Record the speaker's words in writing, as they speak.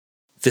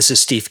This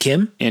is Steve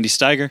Kim. Andy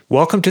Steiger.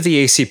 Welcome to the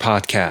AC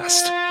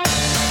Podcast.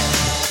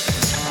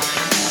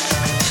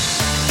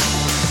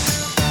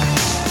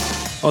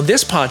 On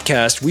this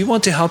podcast, we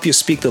want to help you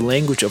speak the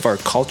language of our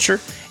culture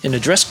and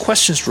address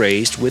questions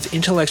raised with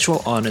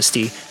intellectual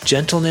honesty,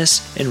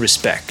 gentleness, and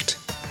respect.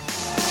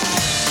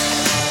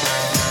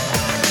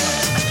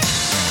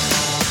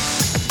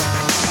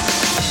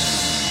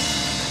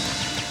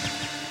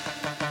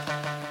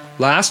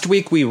 Last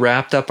week, we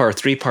wrapped up our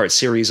three-part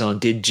series on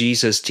Did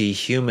Jesus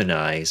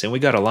Dehumanize? And we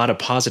got a lot of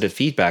positive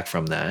feedback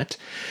from that.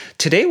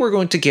 Today, we're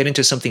going to get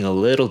into something a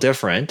little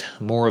different,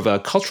 more of a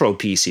cultural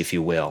piece, if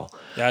you will.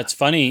 Yeah, it's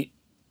funny,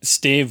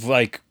 Steve,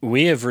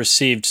 we have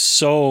received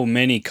so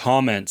many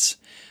comments.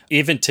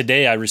 Even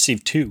today, I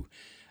received 2.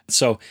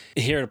 So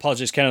here at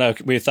Apologetics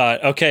Canada, we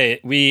thought,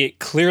 okay, we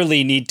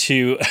clearly need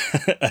to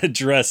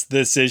address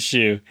this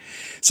issue.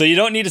 So you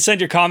don't need to send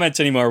your comments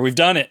anymore. We've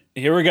done it.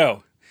 Here we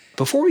go.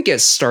 Before we get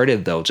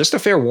started, though, just a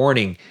fair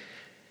warning.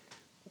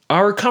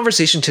 Our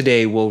conversation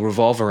today will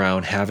revolve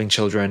around having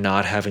children,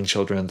 not having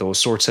children, those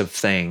sorts of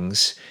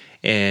things.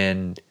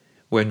 And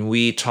when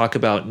we talk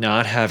about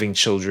not having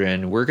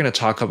children, we're going to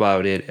talk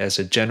about it as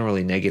a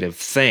generally negative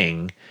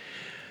thing.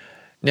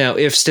 Now,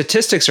 if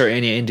statistics are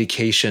any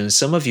indication,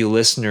 some of you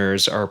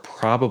listeners are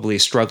probably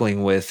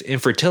struggling with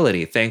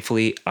infertility.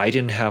 Thankfully, I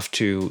didn't have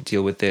to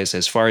deal with this.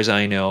 As far as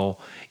I know,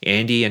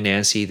 Andy and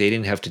Nancy, they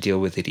didn't have to deal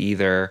with it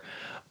either.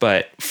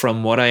 But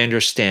from what I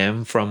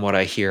understand, from what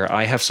I hear,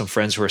 I have some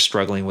friends who are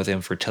struggling with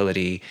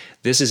infertility.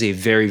 This is a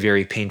very,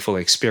 very painful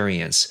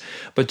experience.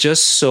 But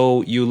just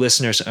so you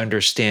listeners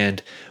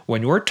understand,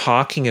 when we're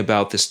talking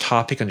about this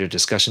topic under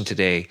discussion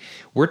today,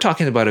 we're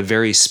talking about a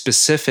very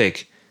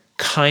specific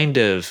kind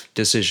of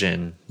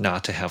decision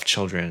not to have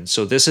children.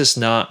 So this is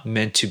not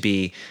meant to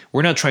be,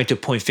 we're not trying to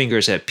point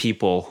fingers at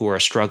people who are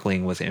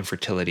struggling with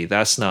infertility.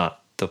 That's not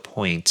the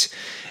point.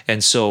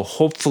 And so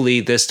hopefully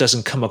this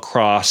doesn't come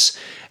across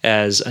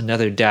as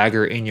another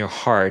dagger in your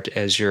heart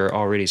as you're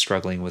already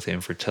struggling with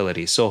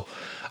infertility. So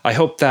I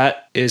hope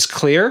that is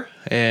clear.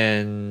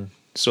 And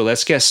so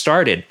let's get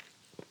started.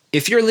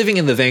 If you're living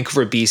in the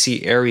Vancouver,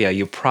 BC area,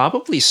 you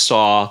probably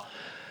saw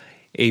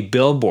a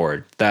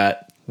billboard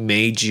that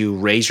made you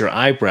raise your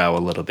eyebrow a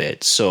little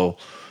bit. So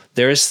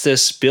there's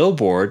this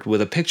billboard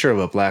with a picture of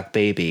a black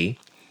baby.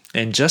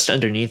 And just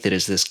underneath it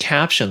is this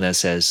caption that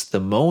says, "The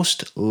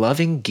most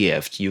loving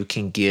gift you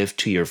can give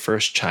to your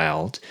first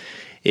child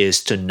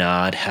is to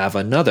not have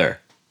another."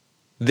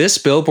 This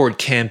billboard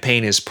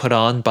campaign is put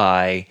on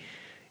by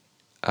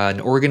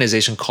an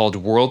organization called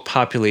World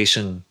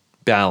Population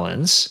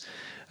Balance.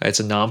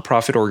 It's a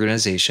nonprofit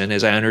organization,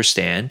 as I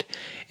understand.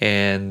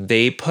 And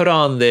they put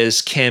on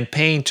this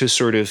campaign to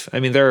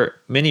there are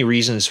many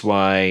reasons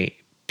why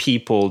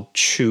people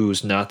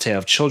choose not to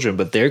have children,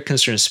 but their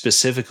concern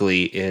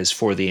specifically is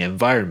for the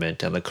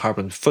environment and the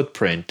carbon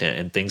footprint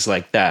and things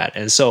like that.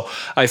 And so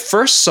I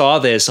first saw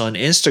this on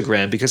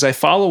Instagram because I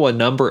follow a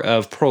number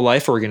of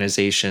pro-life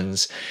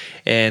organizations,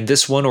 and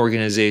this one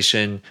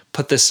organization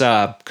put this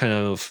up kind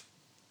of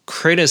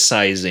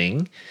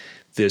criticizing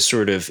this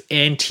sort of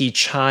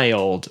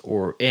anti-child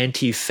or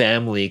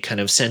anti-family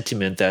kind of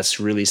sentiment that's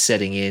really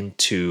setting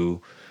into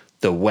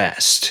the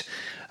West,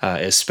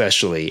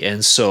 especially.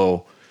 And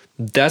so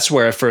that's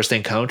where I first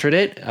encountered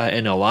it.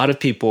 And a lot of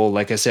people,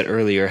 like I said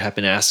earlier, have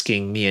been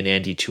asking me and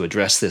Andy to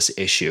address this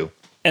issue.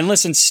 And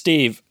listen,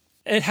 Steve,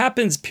 it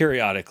happens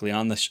periodically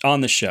on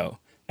the show,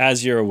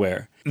 as you're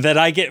aware, that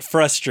I get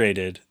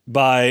frustrated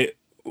by,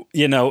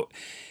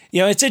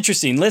 it's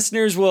interesting.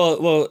 Listeners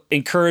will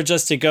encourage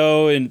us to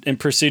go and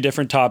pursue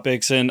different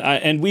topics.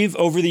 And we've,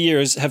 over the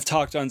years, have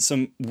talked on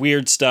some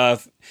weird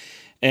stuff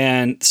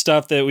and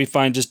stuff that we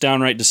find just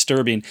downright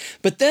disturbing.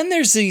 But then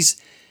there's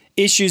these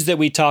issues that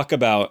we talk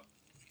about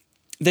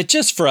that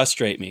just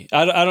frustrate me.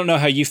 I don't know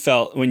how you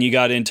felt when you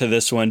got into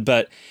this one,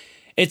 but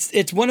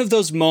it's one of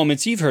those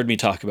moments, you've heard me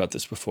talk about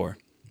this before,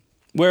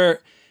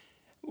 where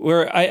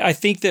I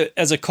think that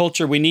as a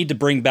culture, we need to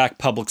bring back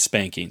public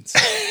spankings.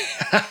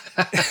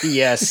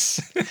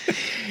 Yes.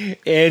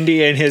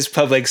 Andy and his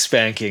public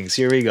spankings.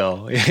 Here we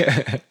go.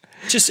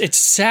 It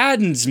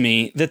saddens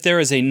me that there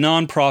is a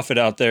nonprofit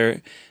out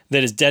there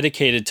that is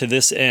dedicated to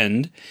this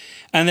end,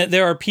 and that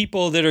there are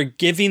people that are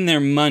giving their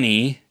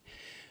money.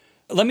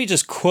 Let me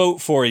just quote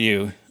for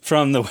you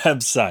from the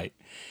website.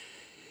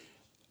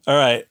 All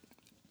right.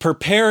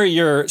 Prepare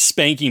your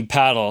spanking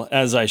paddle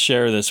as I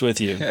share this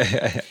with you.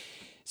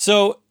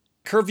 So,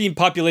 curbing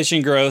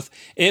population growth,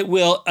 it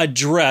will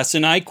address,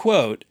 and I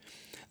quote,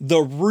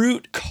 "the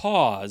root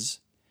cause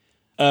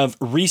of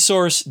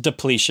resource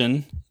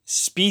depletion,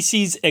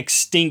 species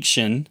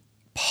extinction,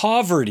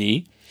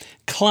 poverty,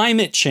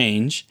 climate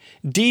change,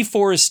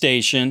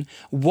 deforestation,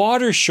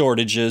 water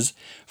shortages,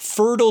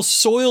 fertile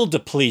soil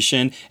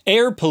depletion,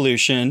 air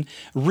pollution,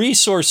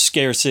 resource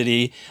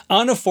scarcity,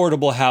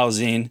 unaffordable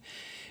housing,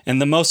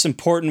 and the most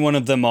important one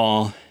of them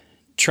all,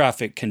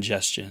 traffic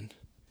congestion."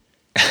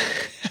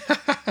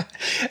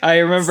 I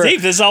remember,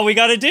 Steve, this is all we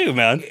got to do,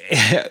 man.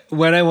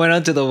 When I went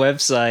onto the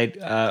website,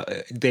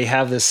 they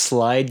have this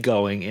slide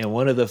going, and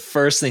one of the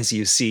first things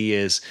you see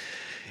is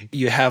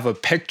you have a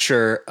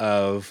picture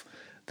of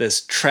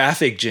this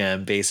traffic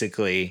jam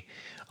basically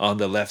on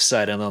the left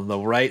side, and on the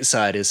right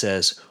side it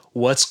says,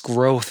 "What's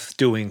growth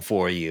doing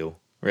for you?"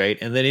 Right?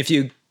 And then if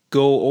you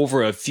go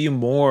over a few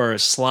more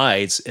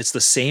slides, it's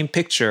the same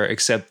picture,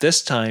 except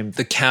this time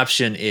the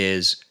caption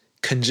is,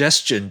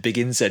 "Congestion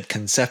begins at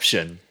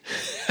conception."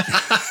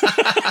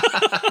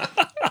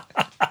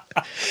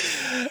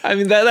 I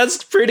mean,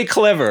 that's pretty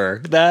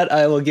clever. That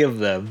I will give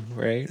them,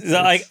 right?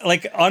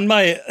 Like on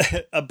my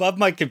above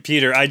my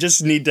computer, I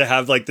just need to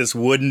have like this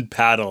wooden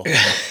paddle,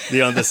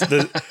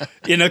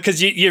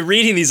 because you're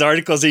reading these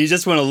articles and you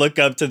just want to look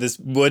up to this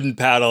wooden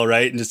paddle,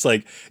 right? And just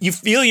like you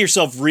feel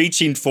yourself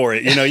reaching for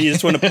it, you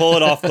just want to pull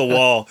it off the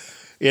wall,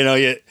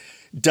 you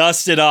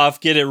dust it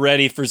off, get it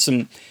ready for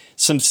some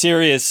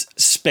serious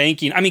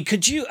spanking. I mean,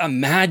 could you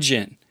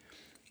imagine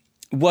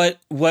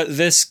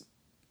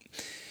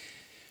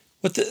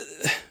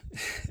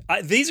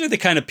these are the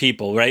kind of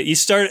people, right?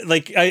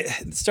 I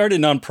started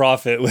a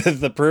nonprofit with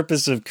the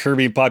purpose of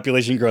curbing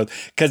population growth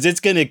because it's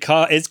going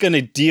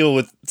to deal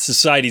with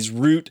society's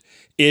root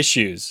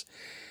issues.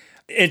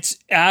 It's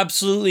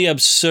absolutely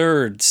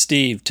absurd,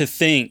 Steve, to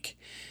think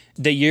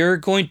that you're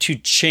going to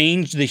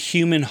change the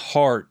human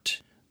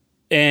heart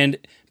and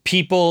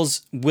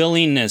people's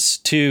willingness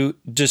to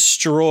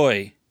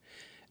destroy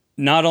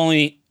not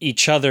only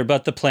each other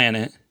but the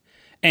planet,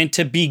 and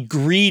to be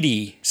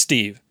greedy,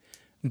 Steve,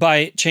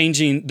 by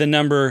changing the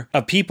number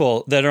of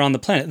people that are on the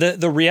planet.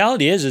 The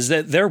reality is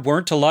that there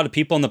weren't a lot of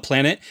people on the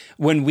planet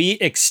when we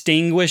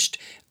extinguished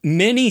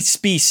many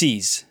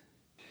species.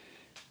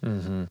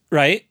 Mm-hmm.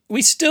 Right?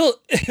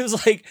 It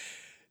was like,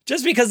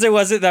 just because there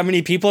wasn't that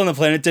many people on the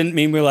planet didn't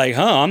mean we're like,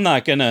 I'm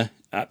not gonna,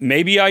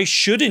 maybe I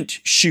shouldn't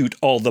shoot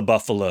all the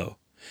buffalo.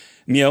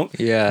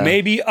 Yeah.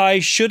 Maybe I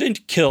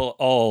shouldn't kill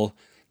all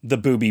the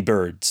booby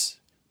birds.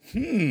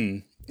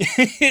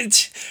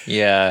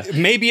 Yeah.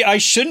 Maybe I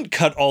shouldn't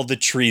cut all the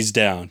trees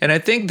down. And I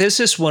think this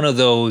is one of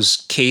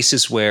those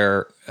cases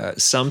where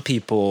some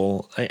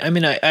people,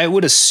 I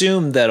would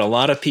assume that a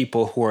lot of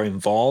people who are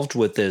involved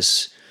with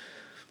this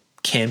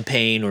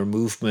campaign or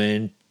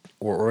movement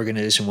or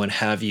organization, what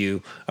have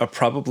you, are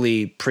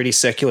probably pretty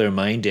secular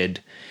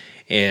minded.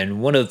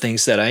 And one of the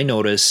things that I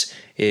notice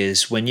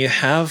is when you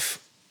have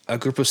a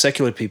group of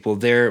secular people,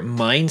 their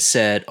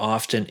mindset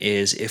often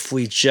is, if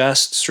we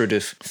just sort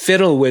of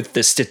fiddle with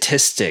the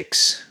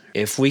statistics,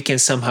 if we can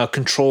somehow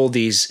control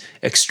these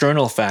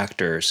external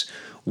factors,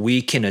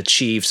 we can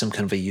achieve some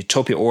kind of a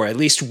utopia, or at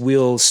least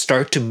we'll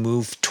start to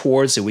move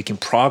towards it. We can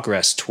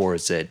progress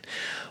towards it.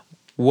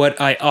 What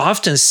I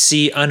often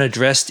see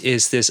unaddressed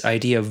is this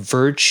idea of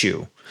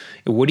virtue.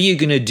 What are you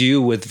going to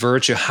do with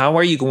virtue? How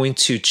are you going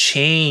to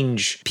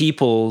change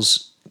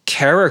people's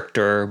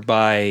character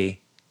by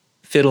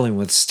fiddling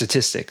with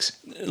statistics?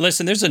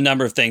 Listen, there's a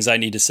number of things I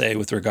need to say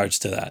with regards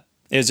to that.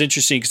 It was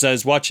interesting because I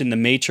was watching The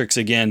Matrix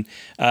again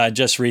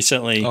just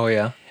recently. Oh,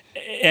 yeah.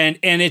 And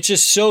it's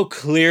just so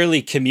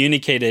clearly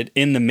communicated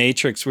in The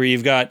Matrix, where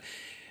you've got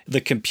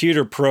the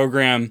computer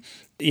program,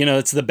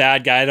 it's the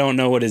bad guy. I don't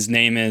know what his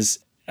name is.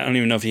 I don't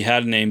even know if he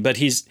had a name, but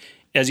he's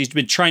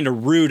been trying to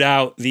root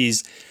out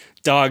these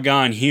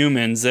doggone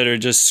humans that are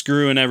just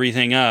screwing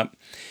everything up.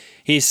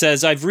 He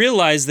says, I've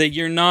realized that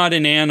you're not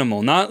an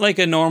animal, not like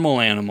a normal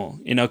animal,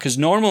 because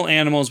normal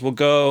animals will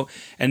go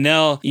and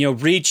they'll,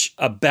 reach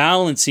a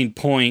balancing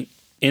point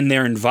in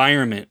their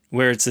environment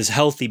where it's this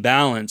healthy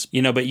balance,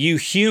 but you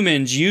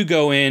humans, you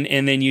go in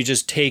and then you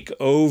just take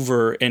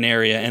over an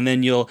area, and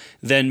then you'll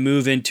then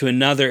move into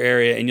another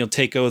area and you'll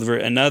take over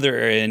another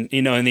area. And,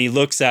 and he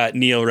looks at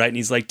Neil, right? And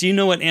he's like, do you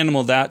know what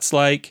animal that's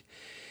like?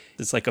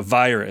 It's like a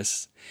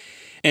virus.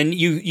 And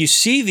you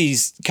see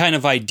these kind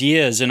of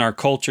ideas in our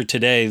culture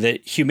today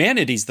that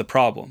humanity's the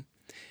problem.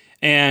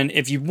 And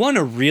if you want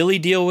to really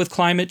deal with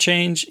climate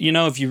change,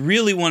 if you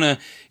really want to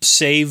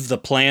save the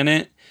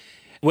planet,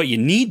 what you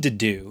need to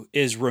do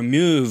is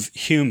remove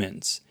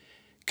humans,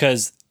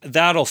 because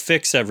that'll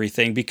fix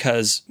everything,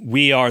 because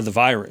we are the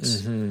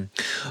virus. Mm-hmm.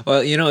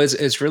 Well,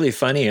 it's really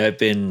funny. I've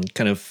been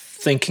kind of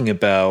thinking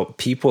about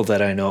people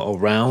that I know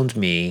around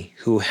me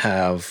who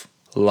have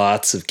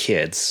lots of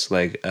kids.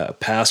 Like a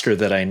pastor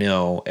that I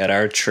know at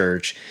our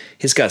church,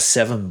 he's got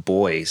 7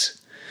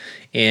 boys.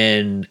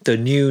 And the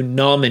new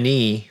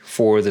nominee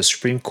for the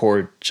Supreme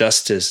Court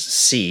justice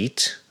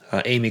seat,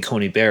 Amy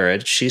Coney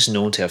Barrett, she's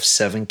known to have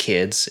 7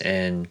 kids,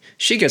 and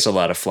she gets a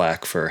lot of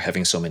flack for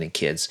having so many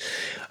kids.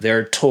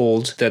 They're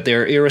told that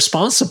they're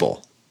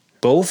irresponsible,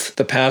 both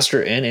the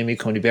pastor and Amy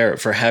Coney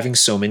Barrett, for having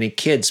so many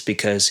kids,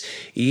 because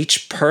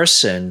each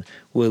person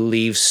will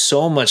leave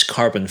so much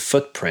carbon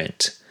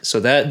footprint. So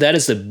that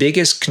is the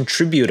biggest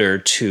contributor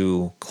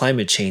to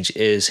climate change,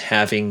 is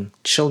having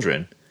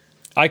children.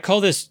 I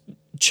call this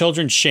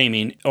children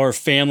shaming or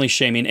family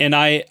shaming. And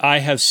I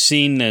have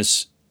seen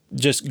this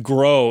just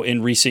grow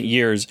in recent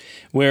years,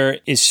 where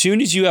as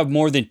soon as you have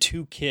more than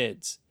 2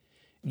 kids,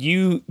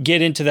 you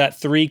get into that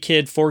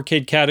 3-kid,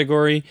 4-kid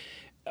category,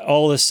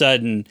 all of a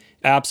sudden,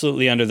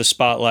 absolutely under the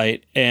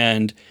spotlight.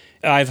 And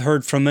I've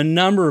heard from a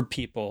number of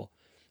people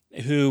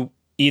who,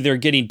 either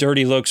getting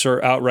dirty looks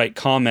or outright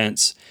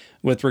comments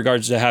with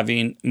regards to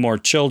having more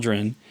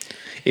children.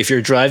 If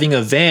you're driving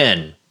a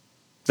van,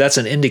 that's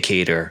an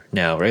indicator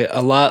now, right?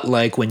 A lot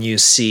like when you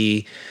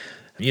see,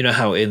 you know,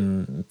 how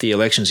in the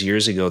elections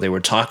years ago, they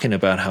were talking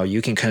about how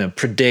you can kind of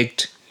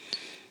predict,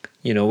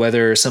 you know,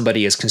 whether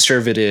somebody is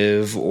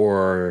conservative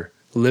or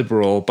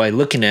liberal by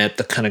looking at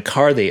the kind of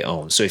car they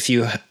own. So if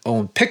you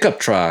own pickup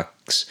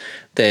trucks,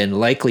 then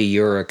likely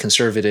you're a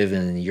conservative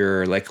and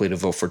you're likely to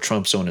vote for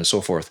Trump, so on and so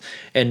forth.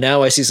 And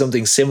now I see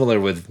something similar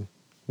with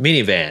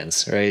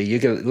minivans, right? You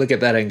can look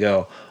at that and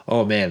go,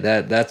 oh man,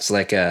 that's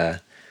like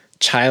a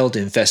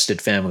child-infested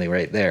family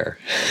right there.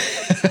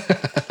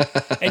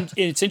 And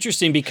it's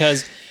interesting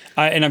because,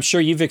 and I'm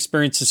sure you've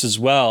experienced this as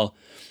well,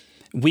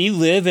 we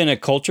live in a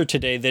culture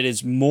today that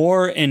is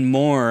more and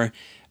more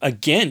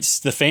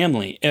against the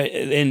family.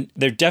 And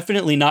they're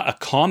definitely not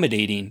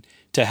accommodating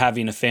to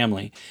having a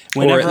family.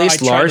 Or at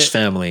least large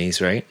families,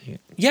 right?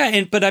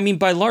 Yeah, but I mean,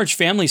 by large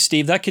families,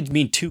 Steve, that could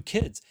mean 2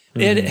 kids.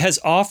 Mm-hmm. It has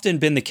often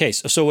been the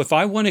case. So if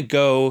I want to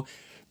go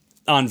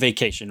on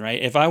vacation, right?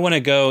 If I want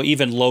to go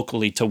even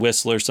locally to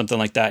Whistler or something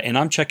like that, and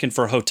I'm checking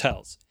for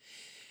hotels,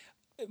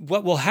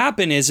 what will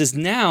happen is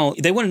now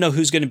they want to know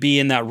who's going to be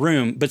in that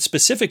room, but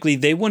specifically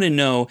they want to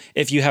know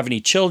if you have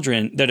any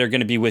children that are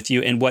going to be with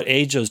you and what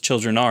age those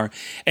children are.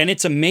 And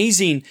it's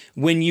amazing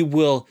when you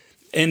will,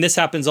 and this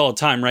happens all the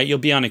time, right? You'll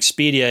be on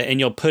Expedia and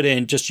you'll put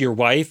in just your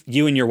wife,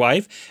 you and your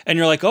wife, and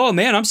you're like, oh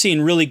man, I'm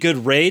seeing really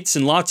good rates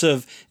and lots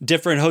of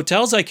different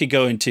hotels I could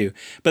go into.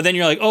 But then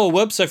you're like, oh,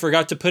 whoops, I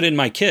forgot to put in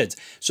my kids.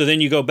 So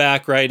then you go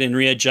back, right, and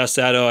readjust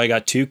that. Oh, I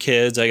got 2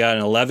 kids. I got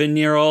an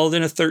 11-year-old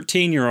and a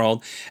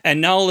 13-year-old.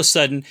 And now all of a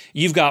sudden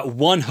you've got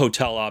 1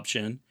 hotel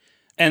option.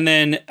 And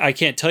then I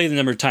can't tell you the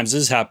number of times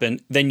this has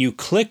happened. Then you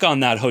click on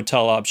that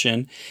hotel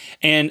option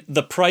and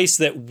the price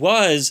that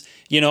was,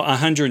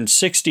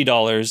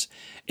 $160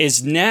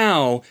 is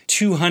now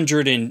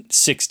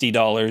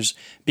 $260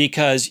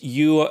 because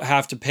you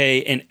have to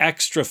pay an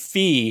extra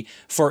fee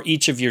for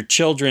each of your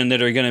children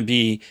that are going to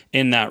be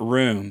in that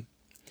room.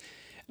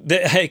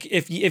 Heck,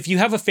 if you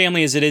have a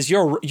family as it is,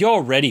 you're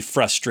already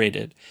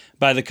frustrated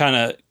by the kind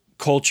of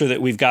culture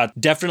that we've got.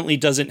 Definitely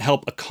doesn't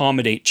help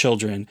accommodate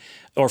children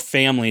or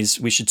families,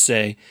 we should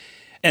say.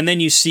 And then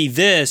you see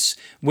this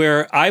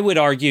where I would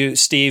argue,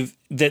 Steve,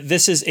 that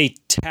this is a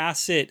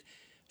tacit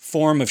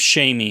form of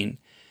shaming.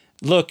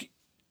 Look,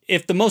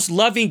 if the most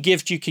loving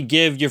gift you could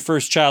give your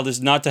first child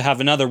is not to have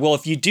another, well,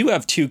 if you do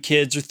have 2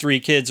 kids or 3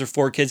 kids or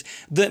 4 kids,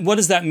 what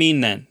does that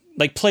mean then?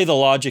 Like, play the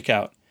logic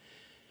out.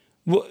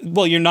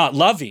 Well, you're not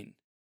loving.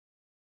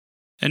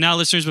 And now,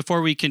 listeners,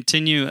 before we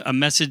continue, a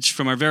message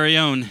from our very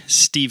own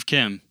Steve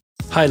Kim.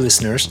 Hi,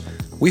 listeners.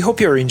 We hope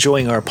you're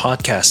enjoying our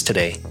podcast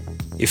today.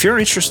 If you're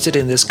interested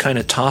in this kind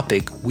of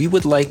topic, we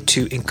would like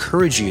to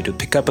encourage you to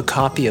pick up a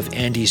copy of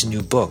Andy's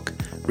new book,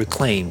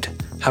 Reclaimed: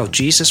 How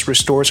Jesus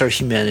Restores Our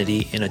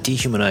Humanity in a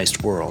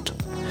Dehumanized World.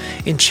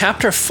 In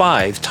Chapter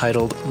 5,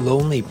 titled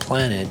Lonely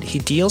Planet, he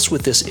deals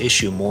with this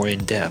issue more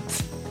in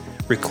depth.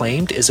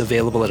 Reclaimed is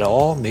available at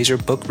all major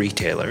book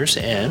retailers,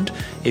 and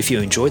if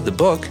you enjoyed the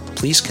book,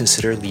 please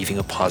consider leaving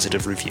a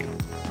positive review.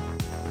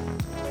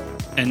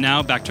 And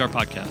now back to our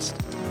podcast.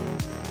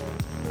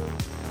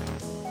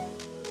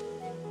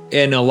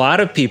 And a lot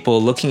of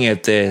people looking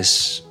at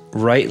this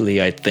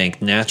rightly, I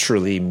think,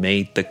 naturally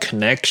made the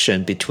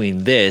connection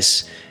between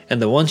this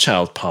and the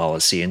one-child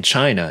policy in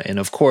China. And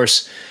of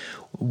course,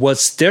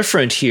 what's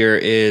different here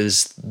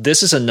is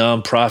this is a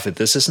nonprofit.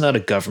 This is not a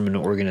government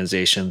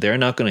organization. They're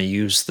not going to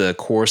use the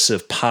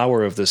coercive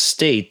power of the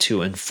state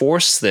to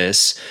enforce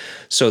this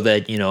so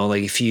that,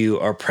 like if you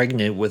are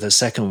pregnant with a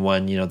second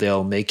one,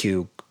 they'll make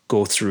you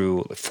go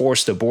through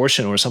forced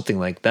abortion or something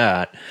like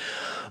that.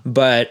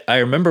 But I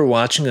remember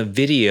watching a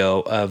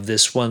video of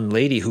this one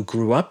lady who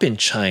grew up in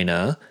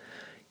China,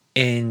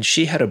 and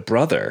she had a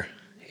brother.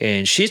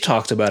 And she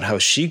talked about how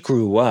she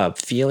grew up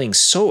feeling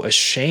so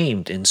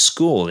ashamed in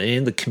school and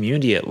in the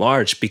community at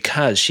large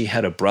because she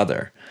had a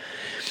brother.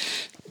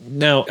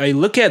 Now, I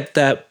look at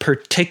that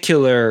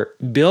particular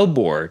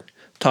billboard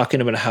talking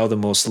about how the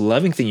most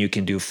loving thing you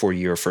can do for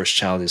your first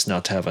child is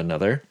not to have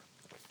another.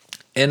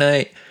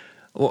 And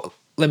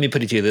let me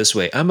put it to you this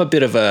way. I'm a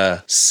bit of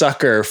a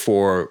sucker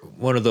for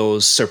one of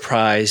those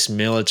surprise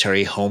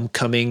military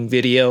homecoming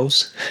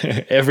videos.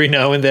 Every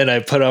now and then I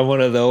put on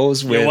one of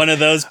those with You're one of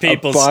those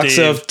people, a box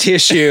Steve. of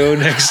tissue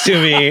next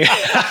to me.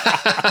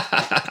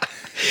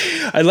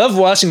 I love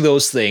watching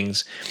those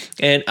things.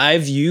 And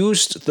I've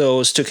used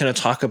those to kind of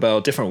talk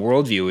about different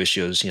worldview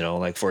issues,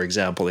 like, for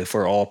example, if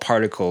we're all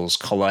particles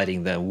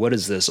colliding, then what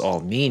does this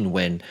all mean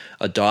when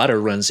a daughter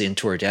runs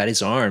into her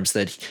daddy's arms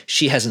that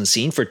she hasn't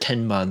seen for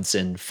 10 months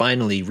and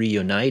finally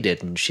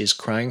reunited and she's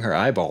crying her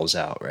eyeballs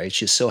out, right?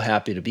 She's so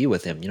happy to be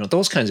with him,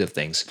 those kinds of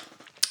things.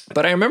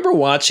 But I remember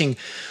watching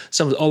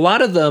a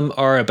lot of them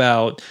are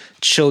about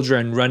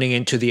children running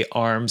into the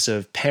arms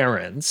of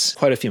parents,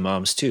 quite a few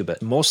moms too,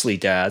 but mostly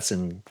dads.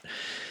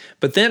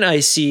 But then I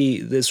see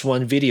this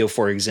one video,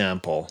 for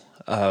example,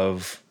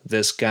 of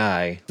this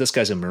guy. This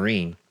guy's a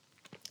Marine,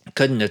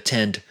 couldn't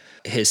attend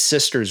his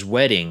sister's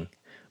wedding,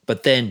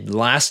 But then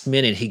last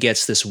minute, he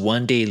gets this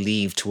 1-day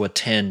leave to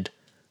attend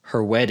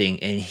her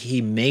wedding, and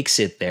he makes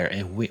it there.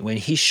 And when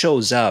he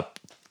shows up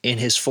in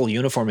his full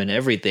uniform and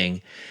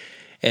everything,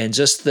 and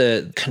just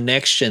the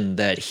connection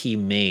that he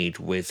made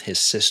with his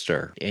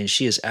sister, and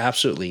she is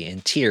absolutely in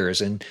tears,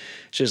 and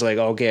she's like,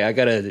 okay, I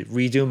gotta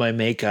redo my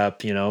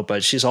makeup,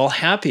 but she's all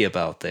happy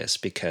about this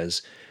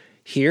because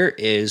here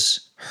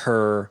is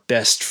her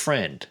best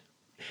friend.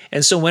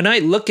 And so when I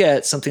look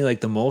at something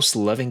like the most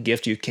loving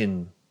gift you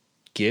can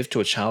give to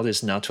a child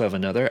is not to have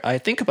another, I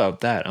think about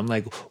that. I'm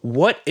like,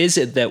 what is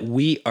it that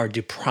we are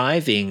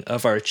depriving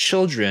of our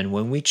children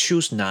when we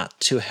choose not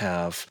to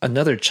have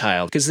another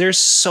child? Because there's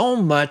so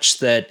much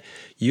that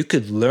you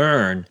could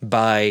learn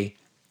by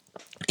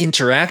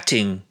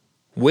interacting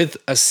with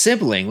a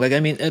sibling. Like, I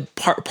mean,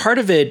 part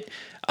of it,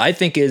 I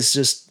think, is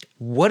just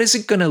what is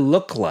it going to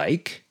look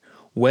like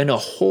when a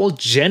whole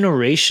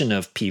generation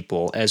of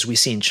people, as we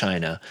see in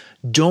China,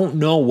 don't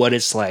know what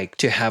it's like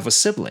to have a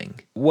sibling?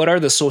 What are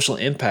the social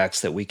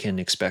impacts that we can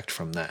expect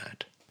from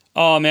that?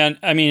 Oh, man.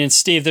 I mean, and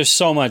Steve, there's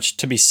so much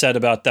to be said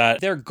about that.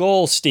 Their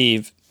goal,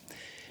 Steve,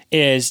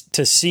 is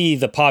to see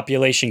the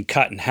population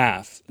cut in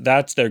half.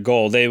 That's their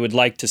goal. They would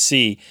like to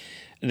see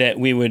that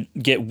we would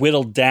get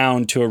whittled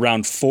down to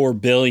around 4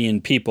 billion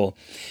people.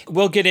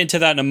 We'll get into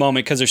that in a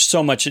moment because there's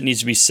so much that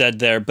needs to be said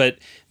there. But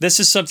this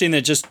is something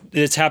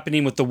that's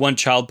happening with the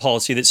one-child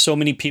policy that so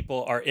many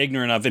people are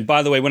ignorant of. And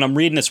by the way, when I'm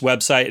reading this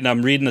website and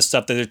I'm reading the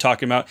stuff that they're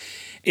talking about,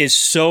 is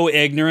so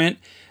ignorant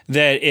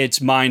that it's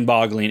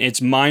mind-boggling.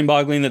 It's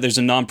mind-boggling that there's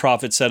a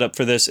nonprofit set up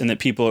for this and that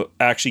people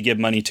actually give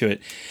money to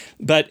it.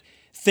 But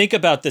think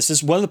about this. This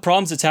is one of the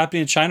problems that's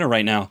happening in China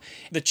right now.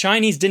 The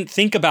Chinese didn't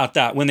think about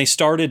that when they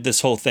started this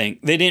whole thing.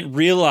 They didn't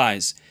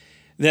realize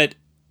that,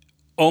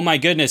 oh my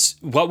goodness,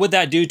 what would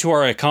that do to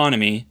our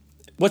economy?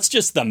 What's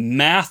just the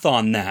math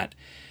on that?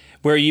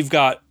 Where you've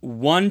got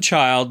one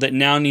child that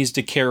now needs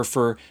to care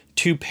for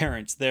two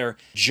parents. Their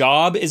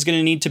job is going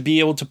to need to be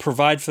able to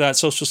provide for that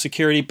Social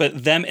Security,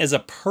 but them as a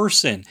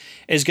person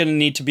is going to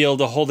need to be able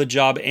to hold a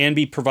job and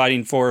be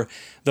providing for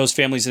those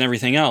families and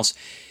everything else.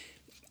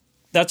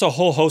 That's a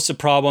whole host of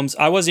problems.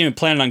 I wasn't even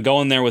planning on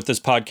going there with this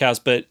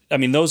podcast, but I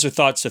mean, those are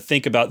thoughts to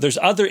think about. There's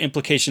other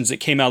implications that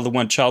came out of the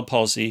one-child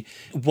policy.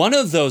 One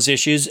of those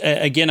issues,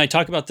 again, I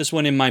talk about this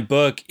one in my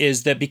book,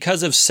 is that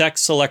because of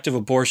sex-selective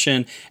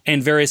abortion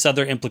and various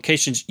other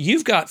implications,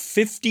 you've got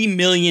 50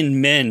 million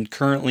men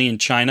currently in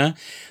China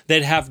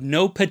that have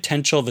no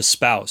potential of a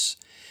spouse.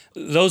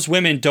 Those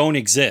women don't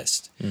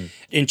exist.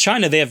 In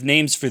China, they have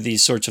names for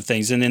these sorts of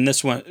things. And in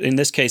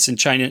this case, in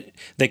China,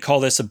 they call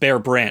this a bare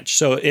branch.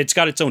 So it's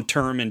got its own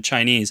term in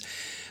Chinese.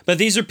 But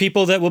these are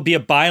people that will be a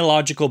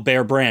biological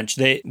bare branch.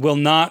 They will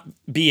not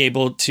be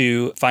able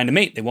to find a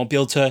mate. They won't be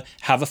able to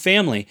have a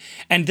family.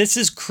 And this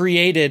has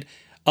created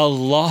a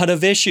lot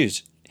of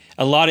issues.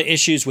 A lot of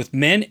issues with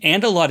men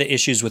and a lot of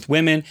issues with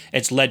women.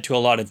 It's led to a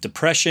lot of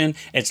depression.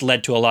 It's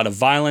led to a lot of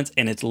violence,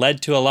 and it's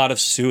led to a lot of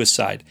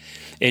suicide.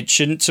 It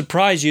shouldn't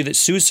surprise you that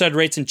suicide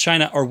rates in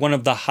China are one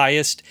of the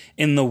highest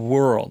in the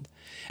world.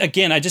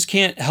 Again, I just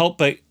can't help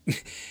but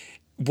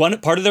one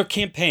part of their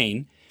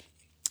campaign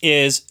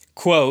is,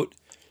 quote,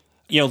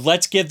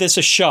 let's give this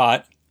a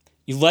shot.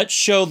 Let's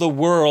show the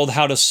world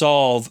how to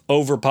solve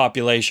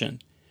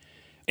overpopulation.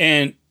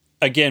 And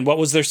again, what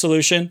was their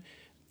solution?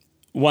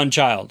 One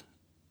child.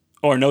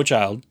 Or no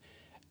child.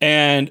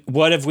 And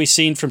what have we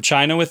seen from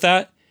China with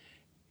that?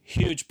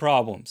 Huge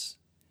problems.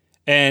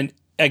 And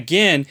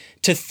again,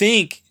 to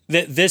think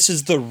that this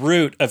is the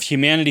root of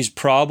humanity's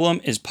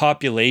problem is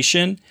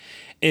population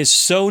is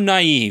so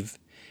naive,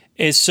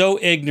 is so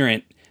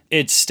ignorant,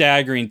 it's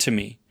staggering to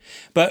me.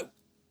 But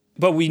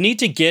we need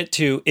to get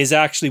to is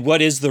actually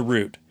what is the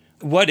root?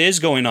 What is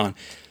going on?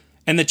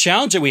 And the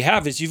challenge that we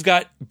have is you've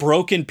got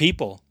broken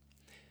people.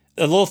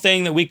 A little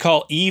thing that we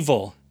call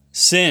evil,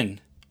 sin,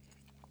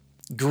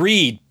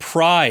 greed,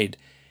 pride,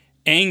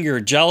 anger,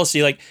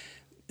 jealousy. Like,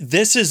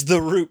 this is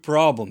the root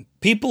problem.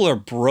 People are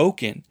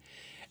broken.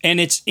 And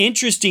it's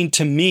interesting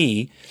to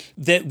me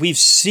that we've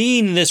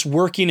seen this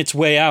working its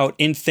way out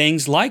in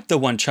things like the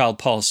one-child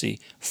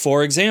policy.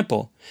 For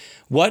example,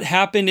 what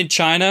happened in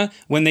China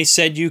when they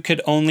said you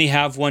could only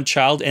have one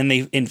child and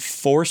they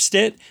enforced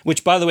it?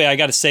 Which, by the way, I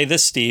got to say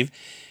this, Steve.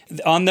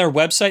 On their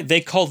website,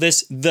 they call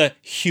this the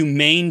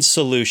humane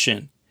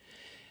solution.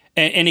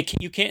 And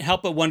you can't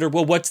help but wonder,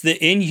 well, what's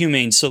the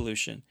inhumane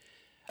solution?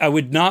 I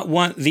would not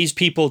want these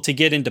people to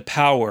get into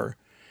power,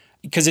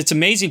 because it's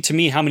amazing to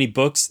me how many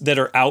books that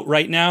are out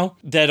right now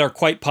that are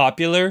quite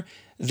popular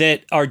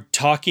that are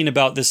talking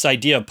about this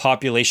idea of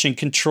population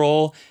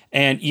control.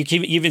 And you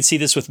can even see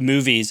this with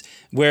movies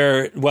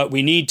where what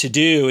we need to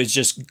do is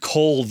just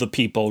cull the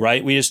people,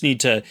 right? We just need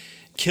to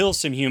kill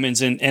some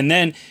humans. And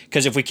then,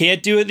 because if we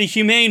can't do it the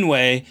humane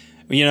way,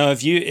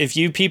 if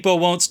you people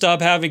won't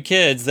stop having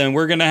kids, then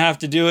we're going to have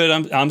to do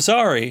it. I'm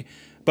sorry,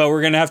 but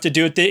we're going to have to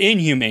do it the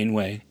inhumane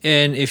way.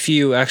 And if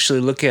you actually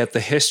look at the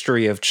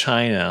history of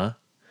China,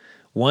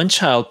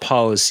 one-child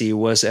policy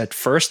was at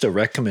first a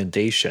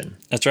recommendation.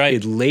 That's right.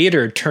 It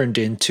later turned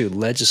into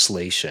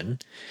legislation.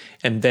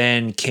 And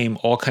then came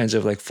all kinds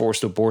of like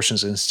forced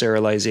abortions and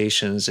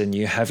sterilizations, and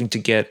you having to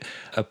get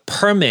a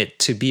permit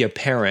to be a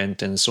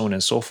parent and so on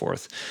and so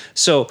forth.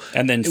 So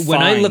And then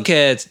when I fined. look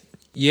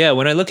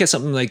at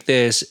something like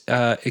this,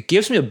 it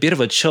gives me a bit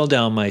of a chill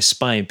down my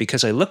spine,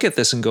 because I look at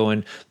this and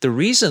going, the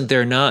reason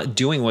they're not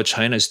doing what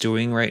China's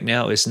doing right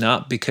now is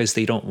not because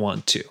they don't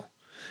want to.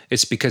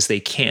 It's because they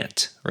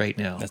can't right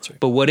now. That's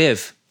right. But what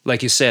if,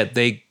 like you said,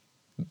 they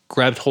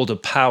grabbed hold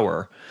of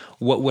power?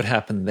 What would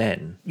happen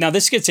then? Now,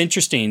 this gets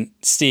interesting,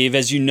 Steve,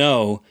 as you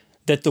know,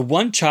 that the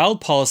one-child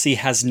policy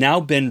has now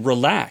been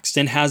relaxed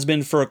and has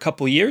been for a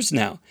couple years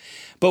now.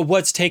 But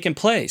what's taken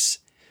place?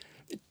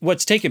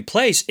 What's taken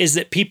place is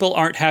that people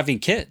aren't having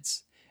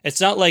kids. It's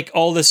not like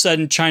all of a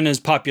sudden China's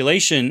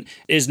population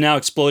is now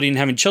exploding and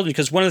having children,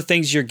 because one of the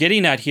things you're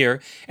getting at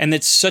here, and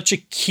that's such a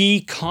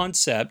key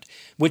concept,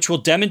 which will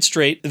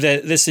demonstrate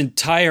that this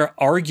entire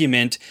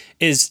argument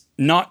is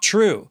not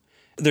true.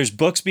 There's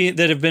books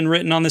that have been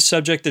written on this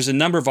subject. There's a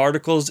number of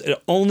articles.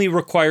 It only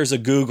requires a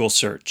Google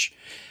search.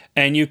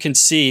 And you can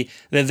see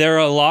that there are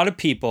a lot of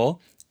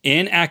people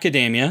in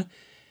academia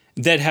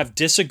that have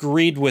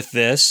disagreed with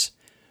this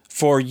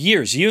for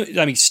years.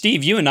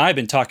 Steve, you and I have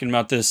been talking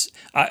about this.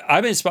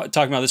 I've been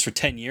talking about this for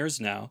 10 years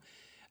now.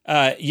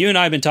 You and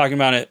I have been talking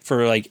about it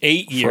for like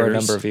 8 years. For a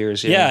number of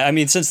years, yeah.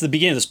 Yeah, since the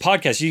beginning of this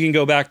podcast. You can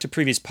go back to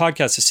previous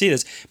podcasts to see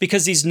this,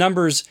 because these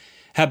numbers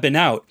have been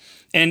out.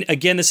 And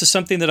again, this is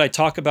something that I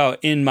talk about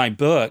in my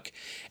book,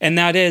 and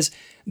that is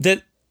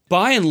that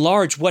by and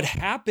large, what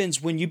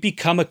happens when you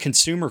become a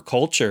consumer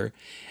culture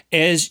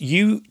is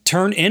you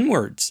turn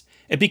inwards.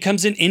 It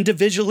becomes an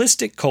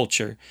individualistic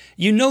culture.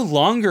 You no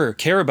longer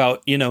care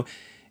about,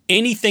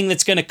 anything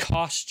that's going to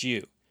cost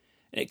you,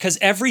 because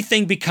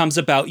everything becomes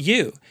about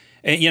you.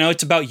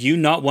 It's about you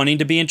not wanting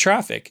to be in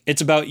traffic.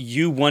 It's about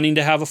you wanting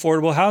to have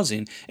affordable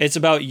housing. It's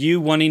about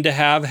you wanting to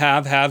have.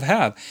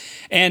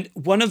 And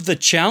one of the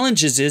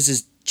challenges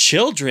is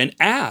children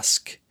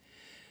ask.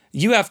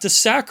 You have to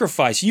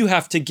sacrifice. You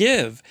have to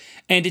give.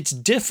 And it's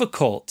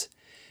difficult.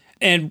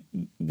 And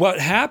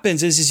what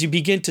happens is you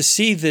begin to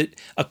see that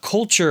a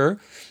culture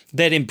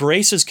that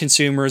embraces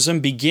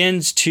consumerism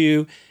begins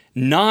to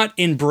not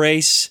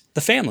embrace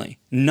the family,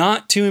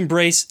 not to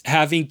embrace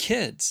having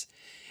kids.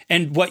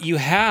 And what you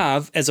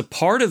have as a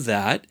part of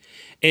that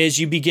is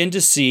you begin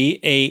to see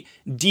a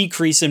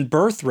decrease in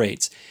birth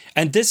rates.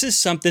 And this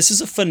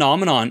is a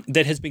phenomenon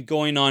that has been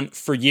going on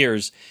for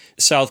years.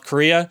 South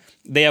Korea,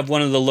 they have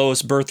one of the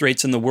lowest birth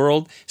rates in the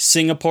world.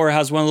 Singapore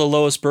has one of the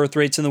lowest birth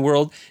rates in the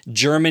world.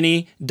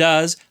 Germany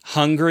does.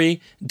 Hungary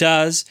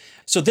does.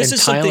 So this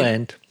is something.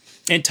 Thailand.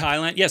 In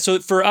Thailand. Yeah. So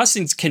for us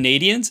as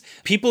Canadians,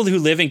 people who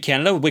live in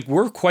Canada,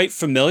 we're quite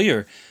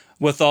familiar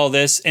with all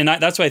this. And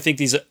that's why I think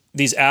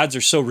these ads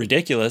are so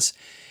ridiculous,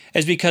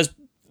 is because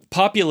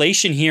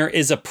population here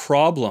is a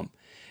problem.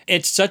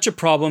 It's such a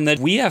problem that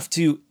we have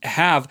to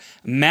have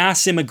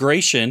mass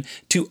immigration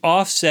to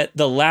offset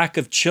the lack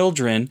of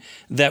children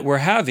that we're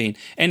having.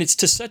 And it's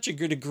to such a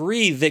good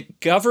degree that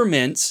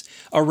governments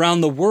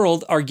around the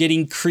world are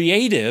getting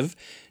creative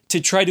to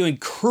try to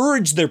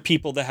encourage their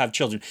people to have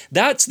children.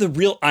 That's the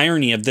real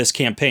irony of this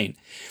campaign.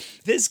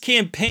 This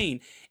campaign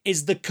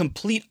is the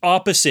complete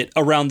opposite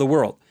around the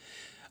world.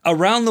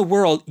 Around the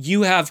world,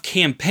 you have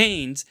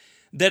campaigns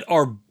that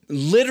are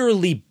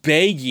literally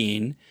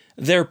begging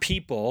their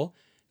people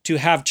to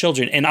have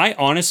children. And I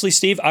honestly,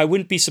 Steve, I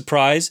wouldn't be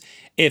surprised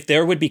if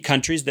there would be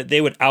countries that they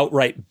would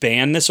outright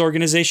ban this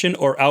organization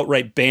or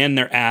outright ban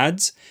their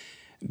ads,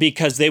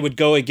 because they would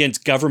go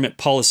against government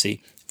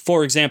policy.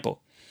 For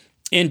example,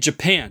 in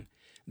Japan,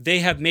 they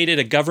have made it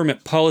a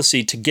government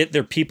policy to get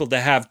their people to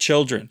have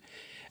children.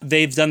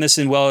 They've done this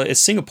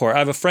as Singapore. I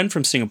have a friend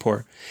from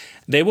Singapore.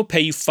 They will pay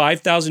you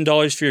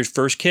 $5,000 for your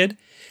first kid.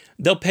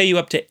 They'll pay you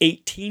up to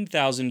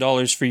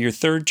 $18,000 for your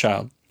third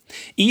child.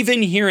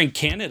 Even here in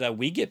Canada,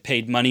 we get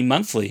paid money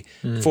monthly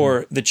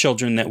for the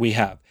children that we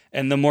have.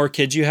 And the more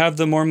kids you have,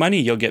 the more money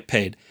you'll get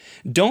paid.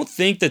 Don't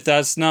think that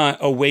that's not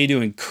a way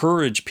to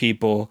encourage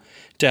people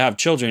to have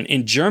children.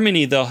 In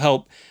Germany, they'll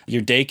help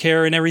your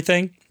daycare and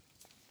everything.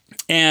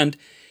 And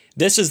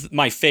this is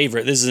my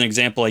favorite. This is an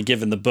example I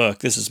give in the book.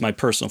 This is my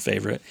personal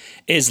favorite.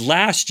 Is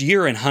last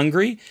year in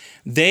Hungary,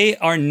 they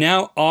are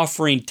now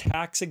offering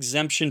tax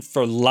exemption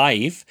for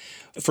life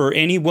for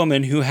any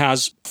woman who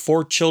has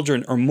 4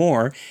 children or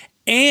more,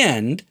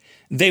 and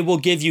they will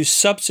give you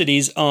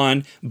subsidies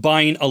on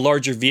buying a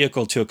larger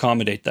vehicle to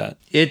accommodate that.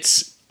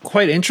 It's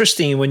quite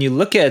interesting when you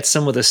look at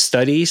some of the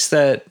studies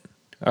that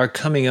are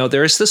coming out.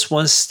 There's this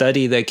one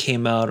study that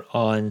came out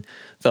on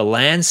The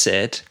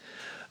Lancet.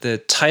 The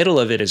title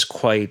of it is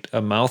quite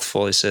a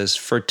mouthful. It says,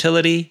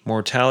 Fertility,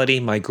 Mortality,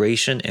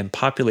 Migration, and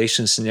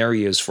Population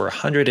Scenarios for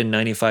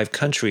 195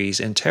 Countries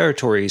and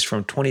Territories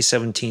from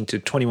 2017 to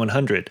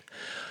 2100.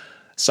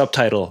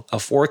 Subtitle, A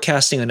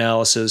Forecasting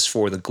Analysis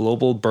for the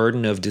Global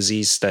Burden of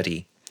Disease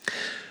Study.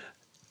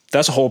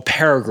 That's a whole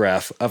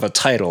paragraph of a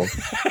title.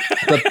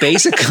 But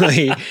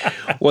basically,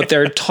 what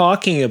they're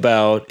talking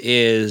about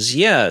is,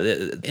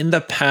 in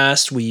the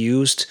past we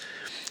used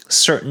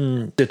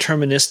certain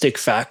deterministic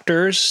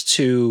factors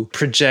to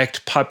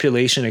project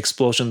population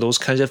explosion, those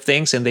kinds of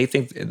things, and they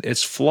think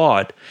it's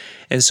flawed.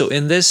 And so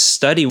in this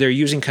study, they're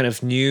using kind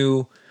of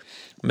new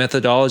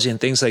methodology and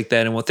things like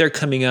that. And what they're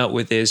coming out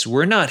with is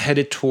we're not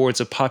headed towards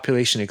a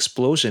population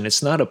explosion.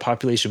 It's not a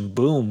population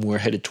boom we're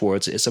headed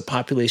towards. It's a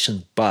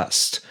population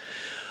bust.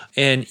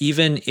 And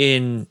even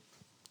in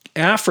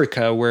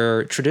Africa,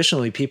 where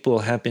traditionally people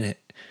have been,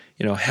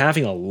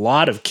 having a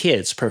lot of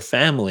kids per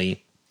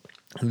family,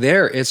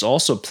 there it's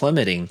also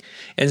plummeting.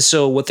 And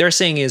so what they're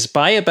saying is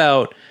by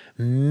about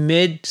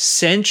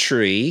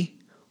mid-century,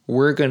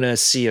 we're going to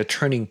see a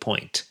turning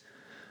point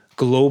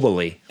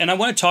globally. And I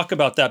want to talk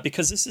about that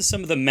because this is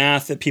some of the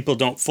math that people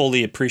don't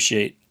fully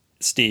appreciate,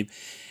 Steve.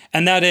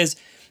 And that is,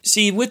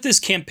 see, with this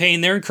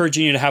campaign, they're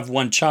encouraging you to have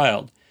one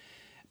child.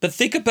 But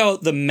think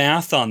about the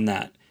math on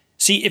that.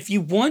 See, if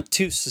you want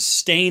to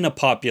sustain a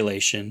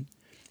population,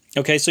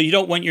 okay, so you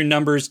don't want your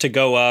numbers to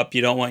go up,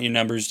 you don't want your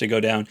numbers to go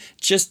down,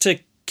 just to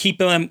keep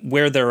them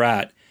where they're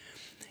at,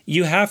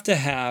 you have to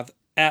have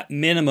at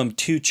minimum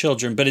 2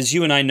 children. But as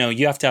you and I know,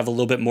 you have to have a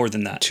little bit more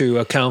than that. To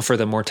account for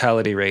the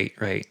mortality rate,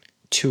 right?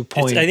 I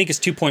think it's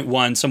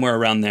 2.1, somewhere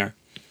around there.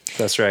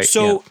 That's right.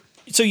 So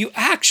you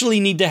actually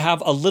need to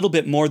have a little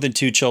bit more than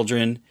 2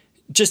 children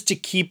just to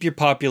keep your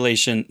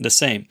population the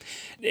same.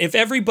 If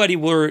everybody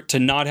were to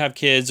not have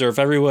kids, or if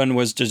everyone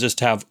was to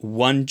just have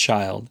one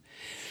child,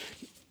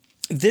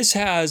 this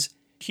has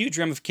huge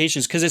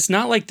ramifications because it's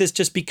not like this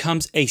just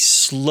becomes a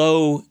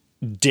slow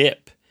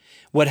dip.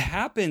 What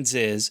happens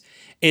is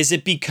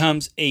it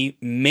becomes a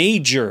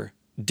major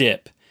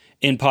dip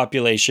in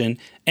population,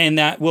 and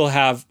that will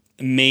have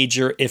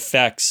major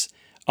effects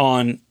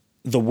on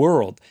the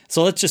world.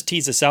 So let's just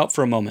tease this out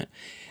for a moment.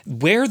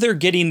 Where they're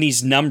getting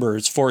these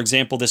numbers, for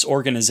example, this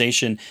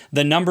organization,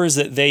 the numbers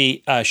that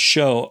they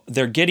show,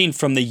 they're getting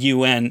from the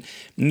UN.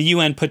 The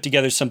UN put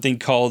together something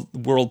called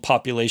World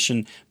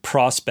Population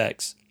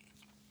Prospects.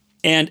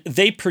 And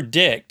they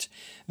predict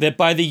that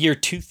by the year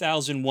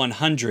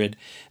 2100,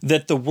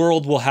 that the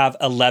world will have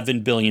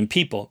 11 billion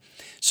people.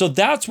 So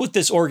that's what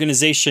this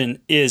organization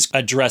is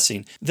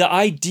addressing. The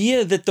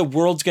idea that the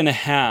world's going to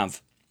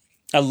have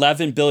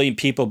 11 billion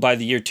people by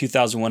the year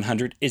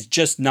 2100 is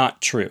just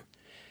not true.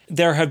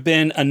 There have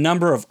been a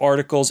number of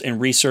articles and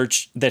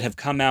research that have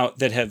come out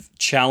that have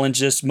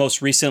challenged this.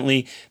 Most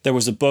recently, there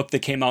was a book that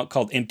came out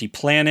called Empty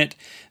Planet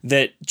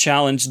that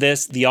challenged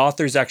this. The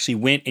authors actually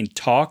went and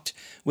talked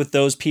with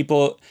those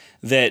people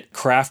that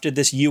crafted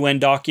this UN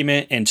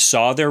document and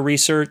saw their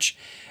research.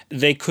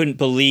 They couldn't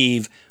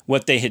believe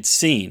what they had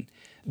seen.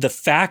 The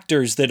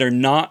factors that are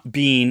not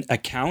being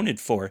accounted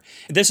for.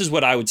 This is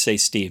what I would say,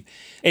 Steve.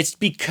 It's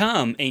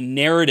become a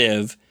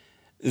narrative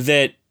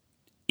that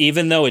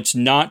even though it's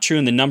not true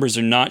and the numbers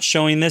are not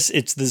showing this,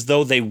 it's as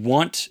though they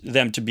want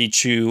them to be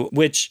true,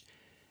 which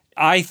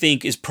I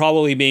think is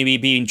probably maybe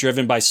being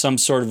driven by some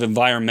sort of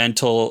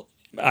environmental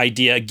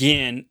idea.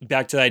 Again,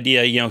 back to the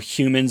idea,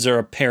 humans are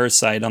a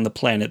parasite on the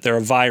planet. They're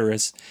a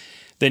virus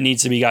that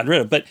needs to be gotten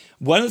rid of. But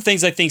one of the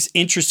things I think is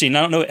interesting,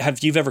 I don't know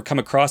if you've ever come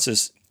across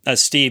this,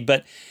 Steve,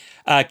 but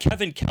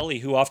Kevin Kelly,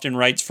 who often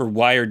writes for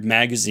Wired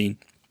magazine,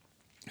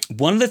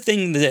 one of the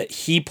things that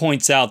he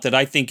points out that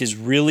I think is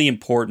really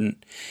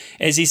important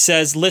is he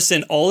says,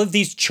 listen, all of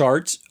these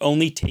charts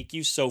only take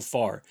you so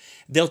far.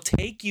 They'll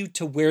take you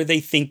to where they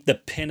think the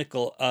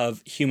pinnacle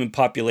of human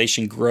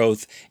population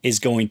growth is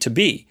going to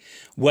be,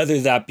 whether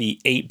that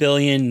be 8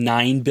 billion,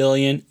 9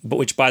 billion, but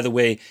which, by the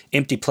way,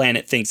 Empty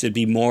Planet thinks it'd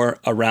be more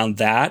around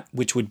that,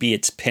 which would be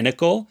its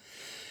pinnacle,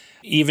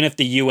 even if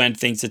the UN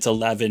thinks it's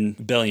 11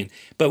 billion.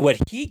 But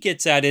what he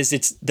gets at is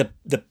it's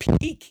the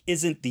peak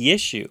isn't the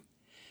issue.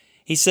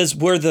 He says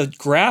where the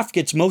graph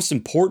gets most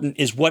important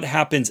is what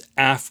happens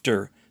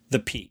after the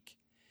peak.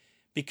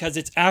 Because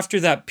it's after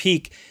that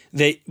peak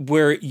that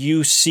where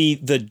you see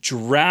the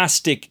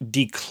drastic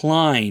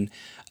decline,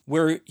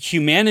 where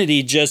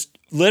humanity just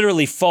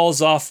literally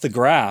falls off the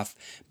graph.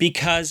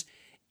 Because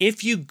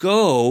if you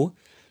go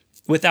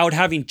without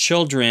having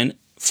children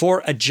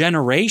for a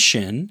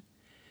generation,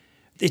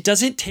 it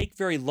doesn't take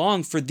very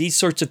long for these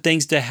sorts of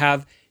things to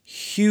have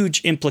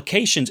huge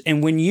implications.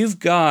 And when you've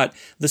got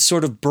the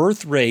sort of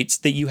birth rates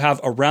that you have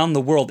around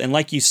the world, and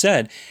like you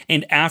said,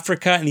 in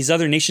Africa and these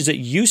other nations that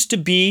used to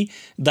be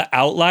the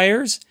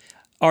outliers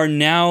are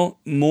now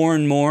more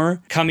and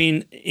more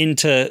coming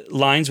into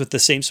lines with the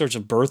same sorts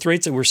of birth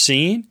rates that we're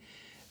seeing,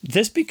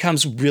 this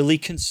becomes really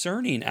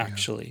concerning,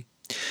 actually.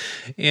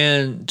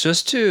 And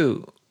just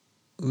to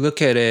look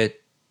at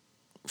it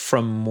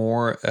from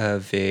more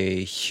of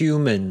a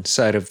human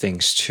side of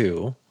things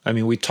too, I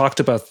mean, we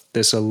talked about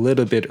this a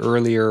little bit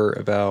earlier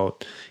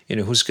about,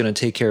 who's going to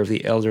take care of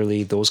the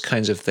elderly, those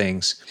kinds of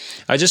things.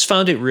 I just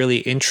found it really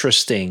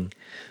interesting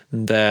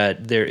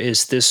that there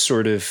is this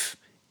sort of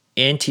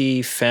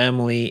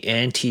anti-family,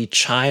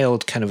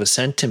 anti-child kind of a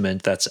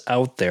sentiment that's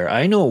out there.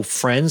 I know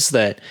friends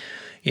that,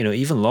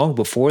 even long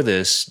before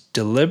this,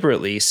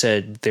 deliberately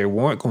said they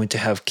weren't going to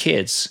have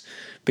kids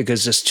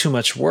because there's too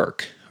much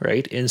work,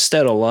 right?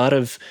 Instead, a lot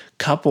of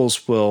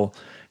couples will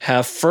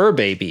have fur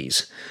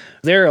babies,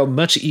 they're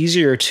much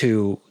easier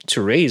to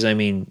raise. I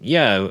mean,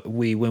 yeah,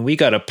 when we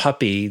got a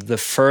puppy, the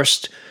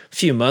first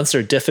few months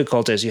are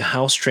difficult as you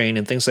house train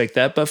and things like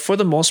that, but for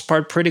the most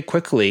part, pretty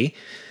quickly,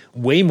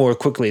 way more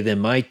quickly than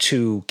my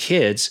two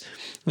kids,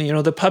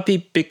 the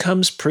puppy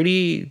becomes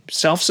pretty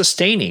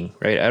self-sustaining,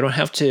 right? I don't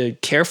have to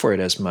care for it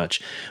as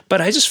much.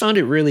 But I just found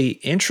it really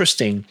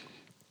interesting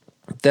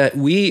that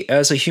we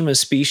as a human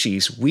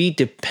species, we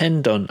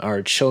depend on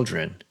our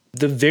children.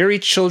 The very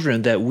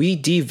children that we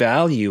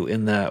devalue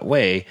in that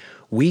way,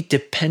 we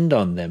depend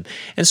on them.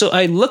 And so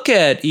I look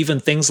at even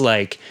things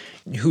like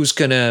who's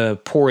going to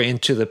pour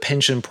into the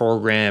pension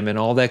program and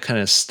all that kind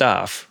of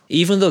stuff.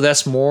 Even though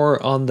that's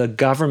more on the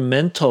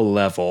governmental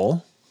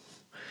level,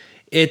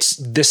 it's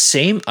the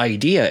same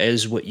idea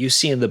as what you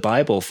see in the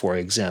Bible, for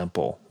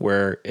example,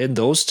 where in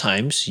those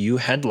times you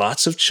had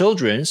lots of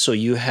children, so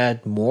you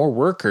had more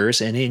workers,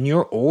 and in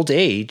your old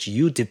age,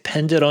 you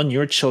depended on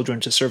your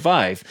children to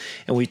survive.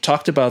 And we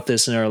talked about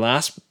this in our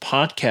last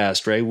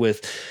podcast, right,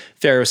 with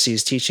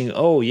Pharisees teaching,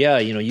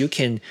 you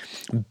can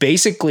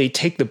basically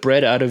take the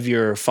bread out of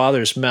your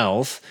father's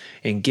mouth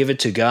and give it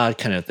to God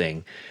kind of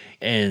thing.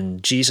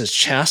 And Jesus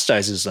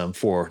chastises them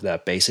for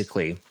that,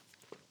 basically.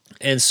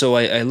 And so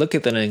I look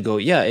at that and go,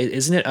 yeah,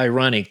 isn't it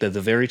ironic that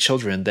the very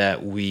children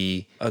that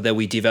we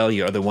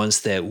devalue are the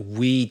ones that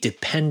we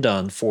depend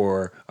on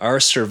for our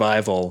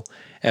survival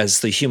as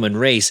the human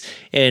race?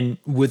 And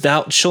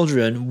without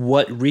children,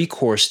 what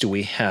recourse do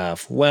we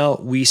have? Well,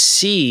 we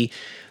see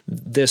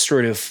this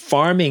sort of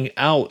farming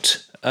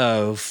out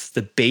of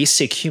the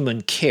basic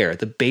human care,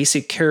 the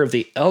basic care of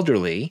the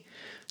elderly,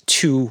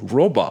 to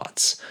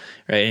robots.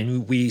 Right?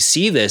 And we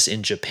see this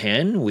in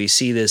Japan. We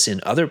see this in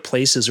other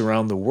places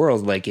around the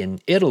world, like in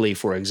Italy,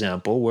 for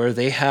example, where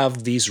they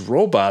have these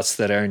robots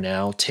that are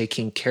now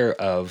taking care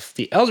of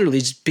the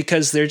elderly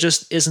because there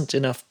just isn't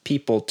enough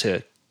people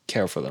to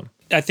care for them.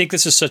 I think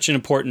this is such an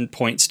important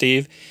point,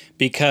 Steve,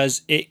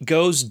 because it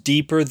goes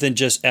deeper than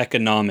just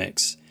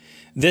economics.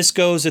 This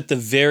goes at the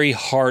very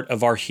heart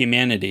of our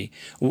humanity.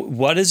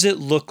 What does it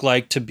look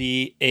like to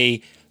be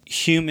a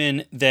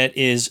human that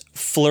is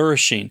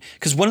flourishing?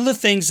 Because one of the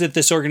things that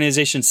this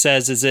organization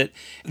says is that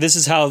this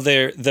is how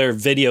their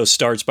video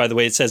starts, by the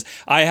way. It says,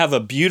 I have a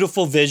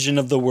beautiful vision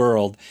of the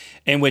world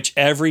in which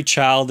every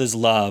child is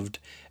loved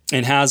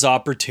and has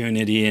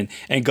opportunity,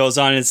 and goes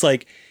on. It's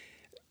like,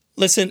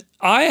 listen,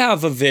 I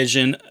have a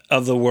vision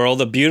of the world,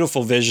 a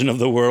beautiful vision of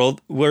the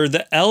world, where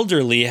the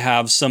elderly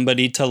have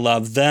somebody to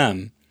love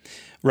them,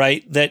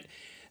 right? That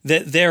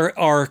there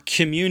are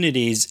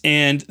communities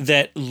and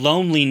that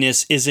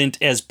loneliness isn't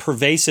as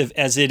pervasive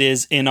as it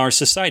is in our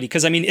society.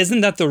 Because, I mean,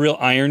 isn't that the real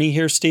irony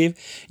here, Steve?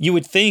 You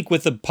would think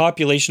with a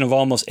population of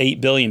almost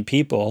 8 billion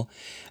people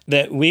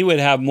that we would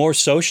have more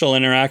social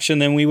interaction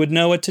than we would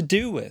know what to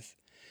do with.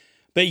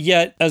 But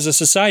yet, as a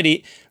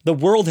society, the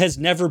world has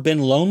never been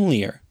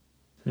lonelier.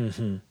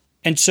 Mm-hmm.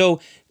 And so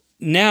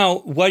now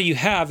what do you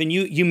have? And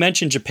you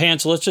mentioned Japan,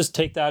 so let's just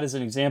take that as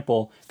an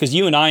example, because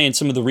you and I, in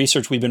some of the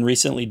research we've been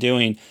recently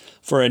doing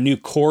for a new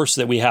course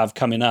that we have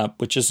coming up,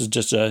 which is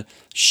just a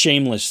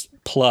shameless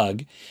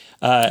plug,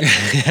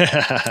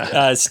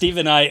 Steve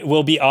and I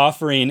will be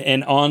offering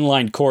an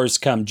online course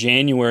come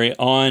January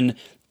on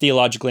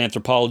theological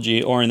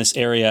anthropology, or in this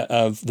area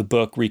of the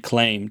book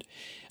Reclaimed,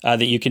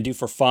 that you can do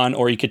for fun,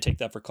 or you could take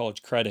that for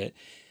college credit.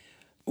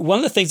 One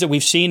of the things that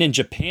we've seen in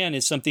Japan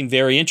is something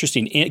very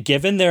interesting.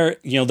 Given their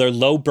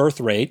low birth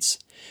rates,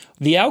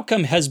 the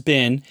outcome has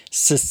been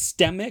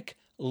systemic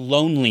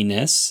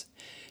loneliness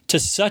to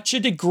such a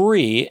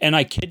degree, and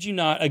I kid you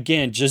not,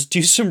 again, just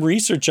do some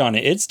research on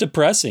it. It's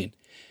depressing.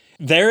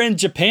 They're in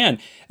Japan.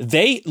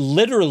 They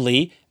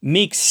literally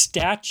make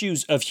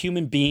statues of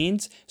human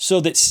beings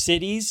so that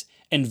cities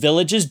and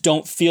villages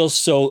don't feel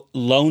so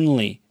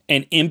lonely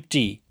and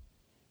empty.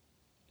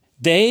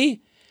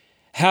 They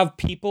have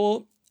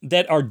people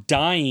that are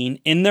dying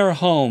in their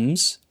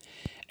homes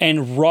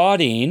and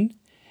rotting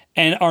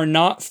and are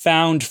not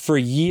found for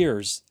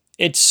years.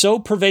 It's so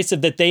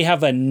pervasive that they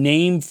have a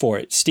name for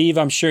it. Steve,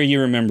 I'm sure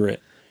you remember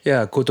it.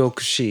 Yeah,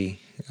 godokushi,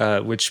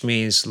 which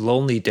means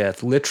lonely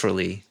death,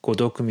 literally.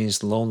 Godoku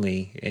means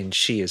lonely, and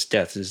shi is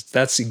death.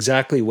 That's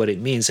exactly what it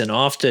means. And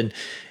often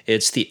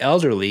it's the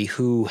elderly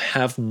who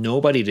have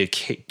nobody to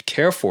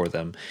care for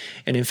them.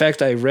 And in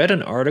fact, I read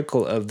an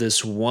article of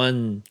this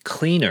one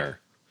cleaner.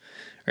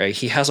 Right,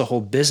 he has a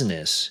whole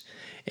business,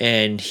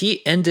 and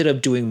he ended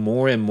up doing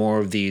more and more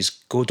of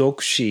these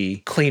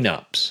godokushi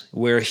cleanups,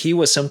 where he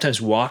would sometimes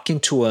walk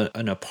into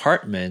an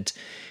apartment.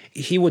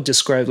 He would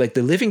describe like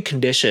the living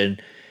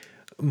condition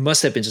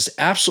must have been just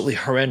absolutely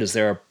horrendous.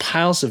 There are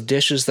piles of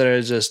dishes that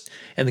are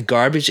and the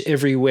garbage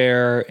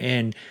everywhere,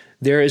 and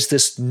there is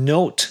this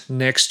note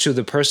next to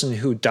the person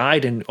who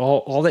died, and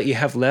all that you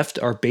have left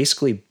are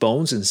basically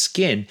bones and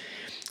skin.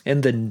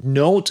 And the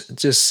note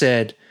just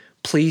said,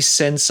 please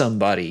send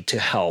somebody to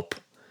help.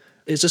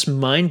 It's just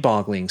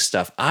mind-boggling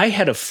stuff. I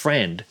had a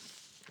friend,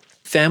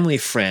 family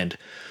friend,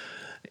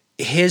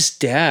 his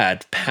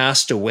dad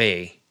passed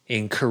away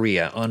in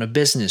Korea on a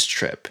business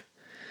trip,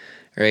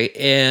 right?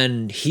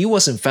 And he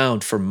wasn't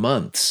found for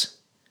months.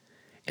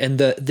 and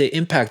the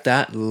impact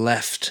that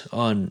left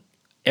on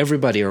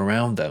everybody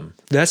around them.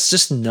 That's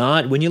just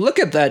not, when you look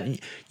at that,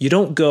 you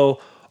don't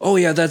go, oh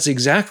yeah, that's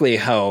exactly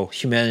how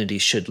humanity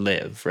should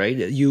live, right?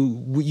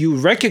 You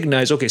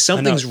recognize, okay,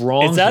 something's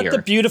wrong here. Is that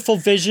the beautiful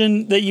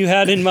vision that you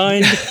had in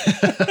mind?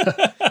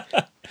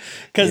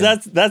 Because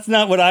that's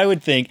not what I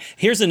would think.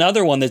 Here's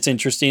another one that's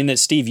interesting that,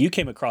 Steve, you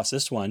came across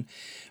this one,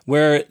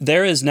 where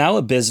there is now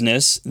a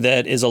business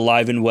that is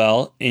alive and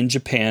well in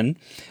Japan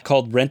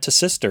called Rent a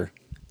Sister.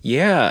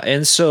 Yeah,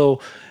 and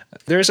so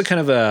there's a kind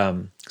of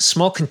a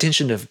small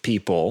contingent of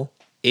people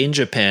in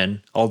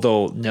Japan,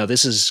 although now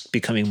this is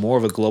becoming more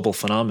of a global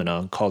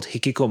phenomenon, called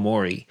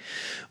hikikomori,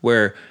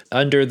 where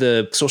under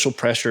the social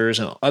pressures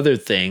and other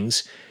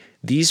things,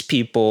 these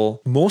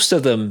people, most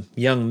of them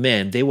young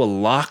men, they will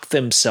lock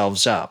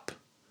themselves up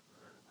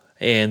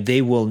and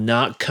they will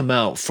not come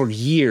out for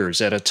years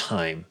at a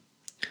time.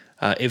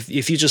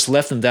 If you just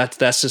left them,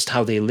 that's just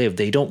how they live.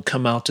 They don't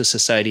come out to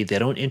society. They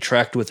don't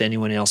interact with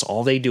anyone else.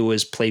 All they do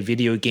is play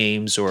video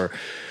games or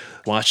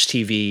watch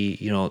TV,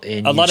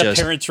 and a lot of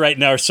parents right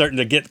now are starting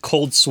to get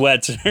cold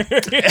sweats.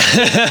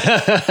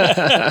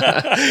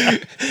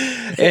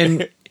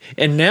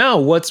 and now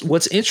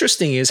what's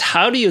interesting is,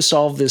 how do you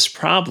solve this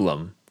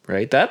problem,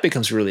 right? That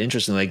becomes really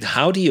interesting. Like,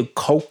 how do you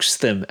coax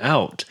them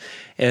out?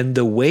 And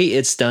the way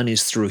it's done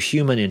is through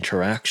human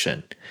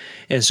interaction.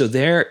 And so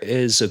there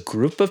is a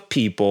group of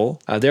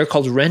people, they're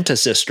called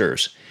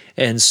rent-a-sisters.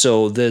 And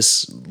so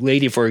this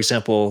lady, for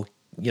example,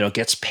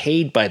 gets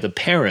paid by the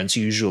parents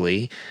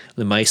usually.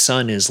 My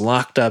son is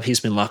locked up. He's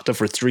been locked up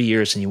for 3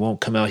 years and he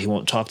won't come out. He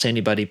won't talk to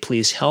anybody.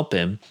 Please help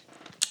him.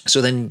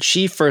 So then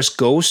she first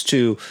goes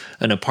to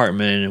an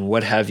apartment and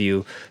what have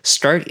you,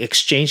 start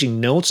exchanging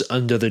notes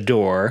under the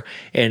door.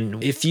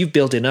 And if you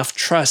build enough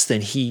trust,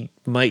 then he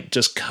might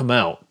just come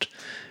out.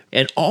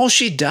 And all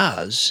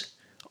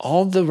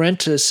the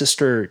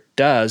rent-a-sister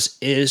does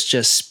is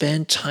just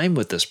spend time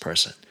with this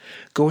person.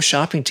 Go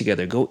shopping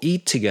together, go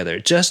eat together,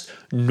 just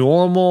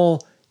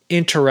normal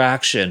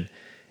interaction.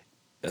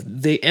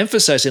 They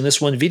emphasize in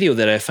this one video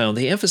that I found,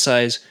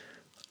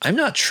 I'm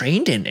not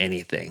trained in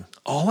anything.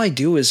 All I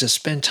do is just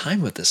spend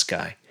time with this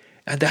guy.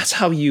 And that's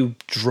how you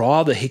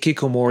draw the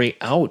hikikomori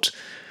out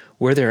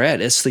where they're at.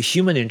 It's the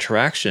human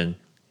interaction.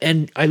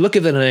 And I look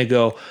at it and I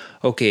go,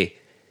 okay,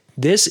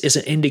 this is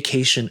an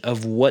indication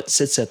of what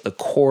sits at the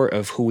core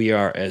of who we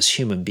are as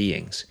human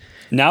beings.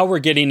 Now we're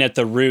getting at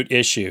the root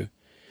issue.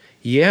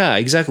 Yeah,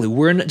 exactly.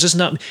 We're just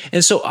not.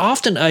 And so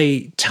often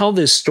I tell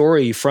this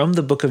story from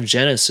the book of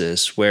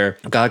Genesis where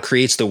God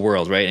creates the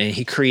world, right? And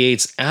he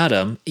creates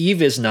Adam.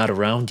 Eve is not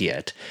around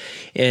yet.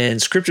 And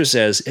scripture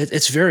says,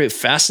 it's very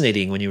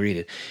fascinating when you read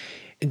it.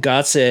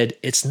 God said,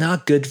 it's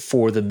not good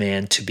for the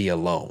man to be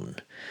alone.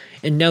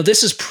 And now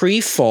this is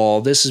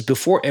pre-fall. This is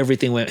before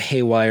everything went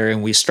haywire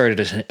and we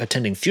started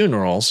attending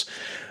funerals.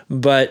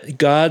 But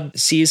God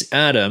sees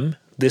Adam,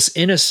 this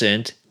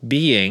innocent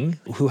being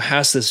who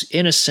has this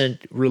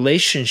innocent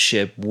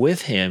relationship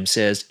with him,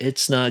 says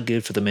it's not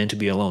good for the man to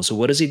be alone. So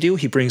what does he do?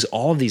 He brings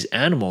all of these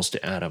animals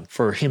to Adam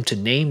for him to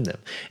name them.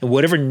 And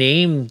whatever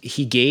name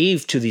he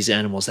gave to these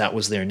animals, that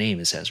was their name,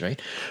 it says, right?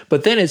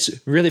 But then it's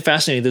really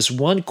fascinating. This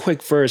one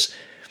quick verse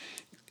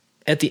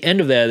at the end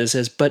of that, it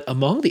says, but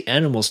among the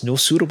animals, no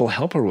suitable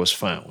helper was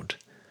found.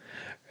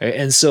 Right?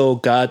 And so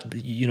God,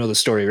 you know the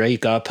story, right?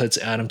 God puts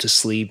Adam to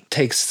sleep,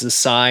 takes the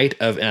side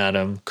of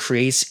Adam,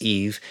 creates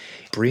Eve,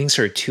 brings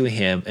her to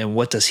him. And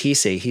what does he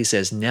say? He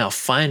says, now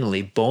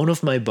finally, bone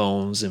of my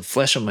bones and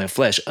flesh of my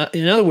flesh.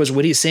 In other words,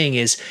 what he's saying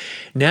is,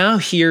 now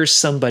here's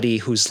somebody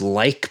who's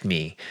like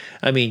me.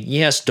 I mean,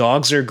 yes,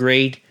 dogs are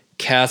great,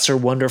 cats are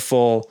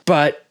wonderful,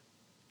 but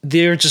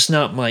they're just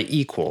not my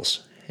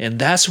equals. And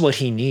that's what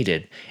he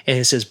needed. And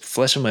he says,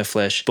 flesh of my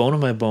flesh, bone of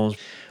my bones.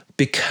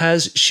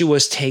 Because she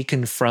was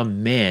taken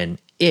from man,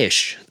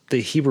 ish, the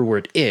Hebrew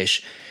word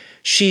ish,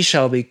 she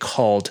shall be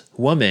called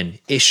woman,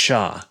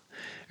 isha.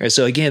 Right,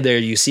 so again, there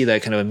you see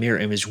that kind of a mirror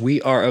image.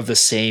 We are of the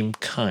same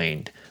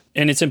kind.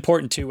 And it's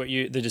important too,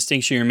 the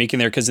distinction you're making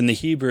there, because in the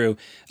Hebrew,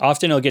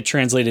 often it'll get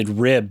translated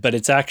rib, but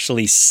it's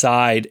actually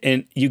side.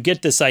 And you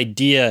get this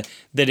idea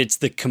that it's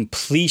the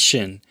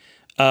completion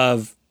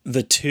of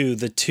the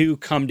two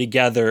come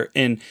together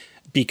and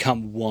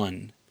become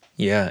one.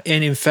 Yeah.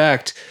 And in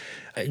fact,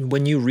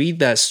 when you read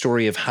that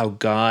story of how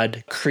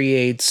God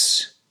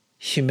creates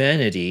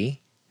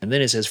humanity, and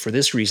then it says, for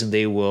this reason,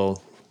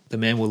 the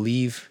man will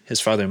leave his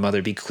father and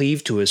mother, be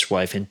cleaved to his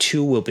wife, and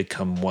two will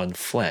become one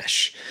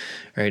flesh.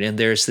 Right. And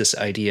there's this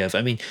idea of,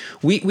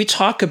 we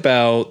talk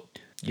about,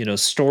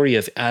 story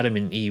of Adam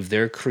and Eve,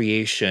 their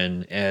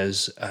creation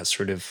as a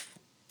sort of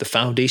the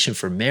foundation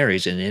for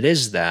marriage, and it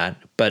is that.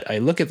 But I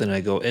look at them and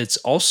I go, it's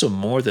also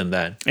more than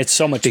that. It's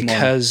so much more.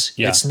 Because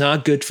it's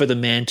not good for the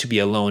man to be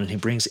alone, and he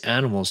brings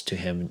animals to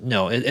him.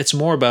 No, it's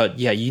more about,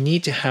 you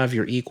need to have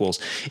your equals.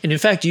 And in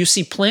fact, you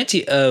see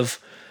plenty of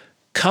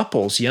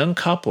couples, young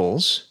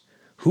couples,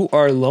 who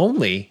are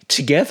lonely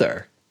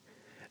together.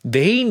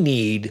 They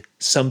need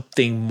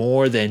something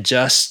more than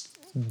just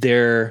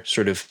their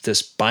sort of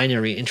this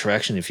binary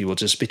interaction, if you will,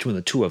 just between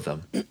the two of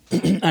them.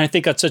 And I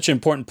think that's such an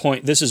important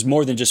point. This is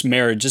more than just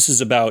marriage. This is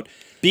about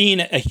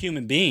being a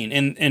human being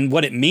and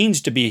what it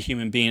means to be a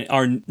human being,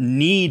 our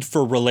need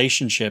for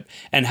relationship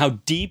and how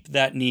deep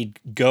that need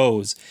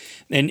goes.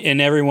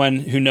 And everyone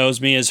who knows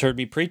me has heard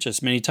me preach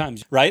this many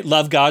times, right?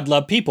 Love God,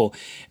 love people.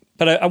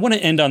 But I want to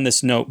end on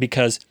this note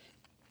because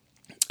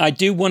I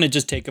do want to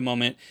just take a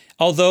moment.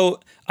 Although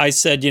I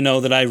said,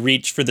 that I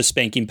reached for the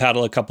spanking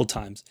paddle a couple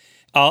times,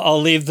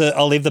 I'll leave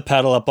the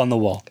paddle up on the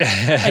wall.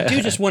 I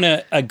do just want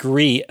to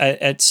agree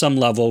at some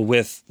level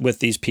with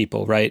these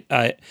people, right?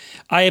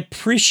 I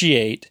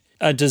appreciate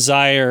a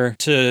desire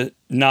to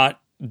not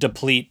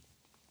deplete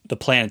the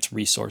planet's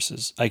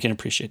resources. I can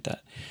appreciate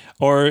that.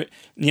 Or,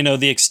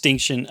 the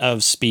extinction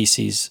of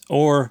species,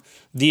 or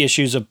the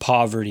issues of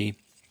poverty,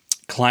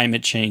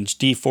 climate change,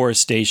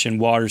 deforestation,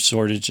 water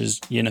shortages,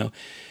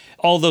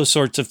 all those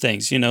sorts of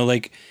things,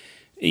 like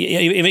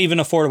even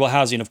affordable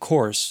housing, of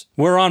course.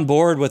 We're on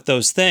board with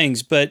those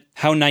things, but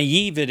how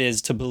naive it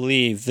is to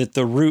believe that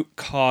the root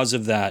cause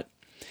of that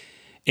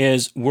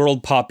is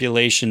world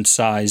population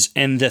size,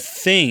 and to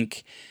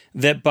think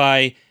that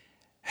by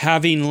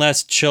having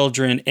less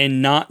children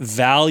and not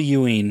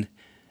valuing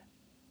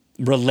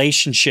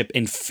relationship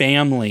and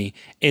family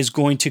is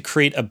going to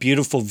create a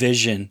beautiful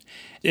vision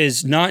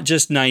is not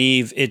just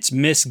naive, it's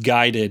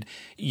misguided.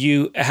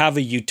 You have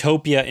a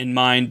utopia in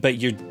mind, but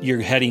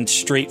you're heading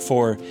straight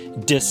for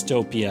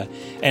dystopia.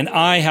 And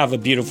I have a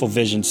beautiful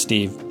vision,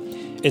 Steve.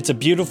 It's a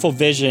beautiful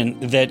vision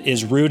that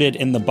is rooted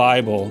in the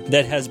Bible,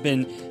 that has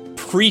been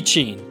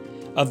preaching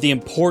of the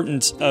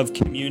importance of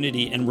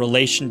community and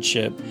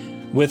relationship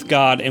with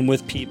God and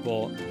with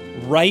people.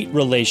 Right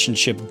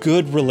relationship,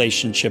 good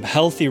relationship,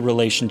 healthy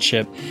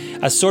relationship,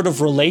 a sort of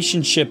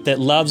relationship that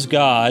loves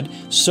God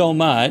so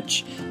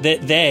much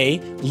that they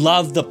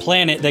love the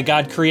planet that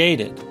God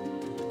created.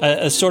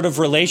 A sort of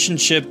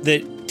relationship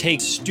that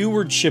takes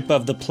stewardship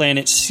of the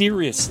planet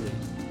seriously,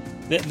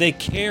 that they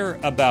care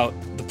about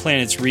the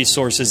planet's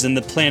resources and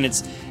the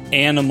planet's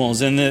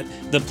animals and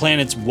the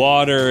planet's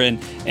water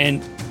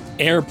and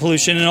air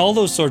pollution and all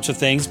those sorts of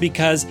things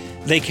because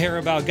they care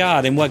about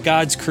God and what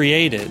God's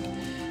created.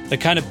 The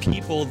kind of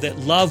people that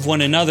love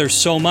one another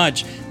so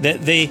much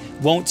that they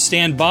won't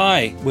stand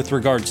by with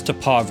regards to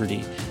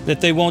poverty, that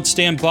they won't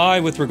stand by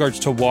with regards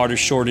to water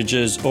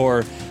shortages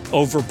or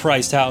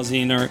overpriced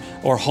housing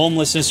or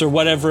homelessness or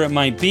whatever it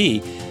might be.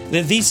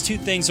 That these two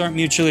things aren't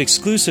mutually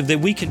exclusive, that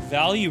we can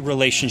value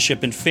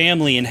relationship and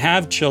family and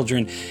have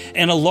children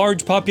and a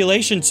large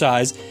population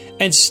size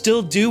and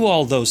still do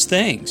all those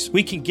things.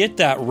 We can get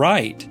that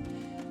right.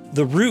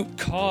 The root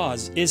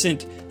cause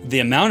isn't the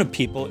amount of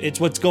people, it's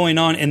what's going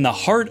on in the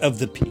heart of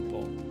the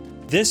people.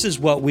 This is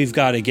what we've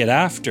got to get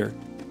after.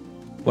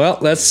 Well,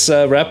 let's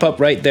wrap up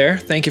right there.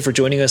 Thank you for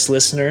joining us,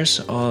 listeners,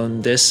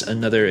 on this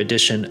another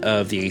edition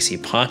of the AC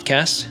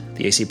Podcast.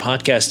 The AC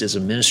Podcast is a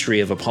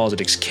ministry of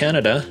Apologetics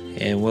Canada,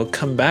 and we'll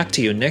come back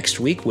to you next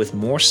week with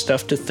more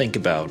stuff to think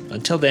about.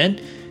 Until then,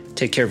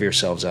 take care of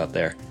yourselves out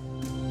there.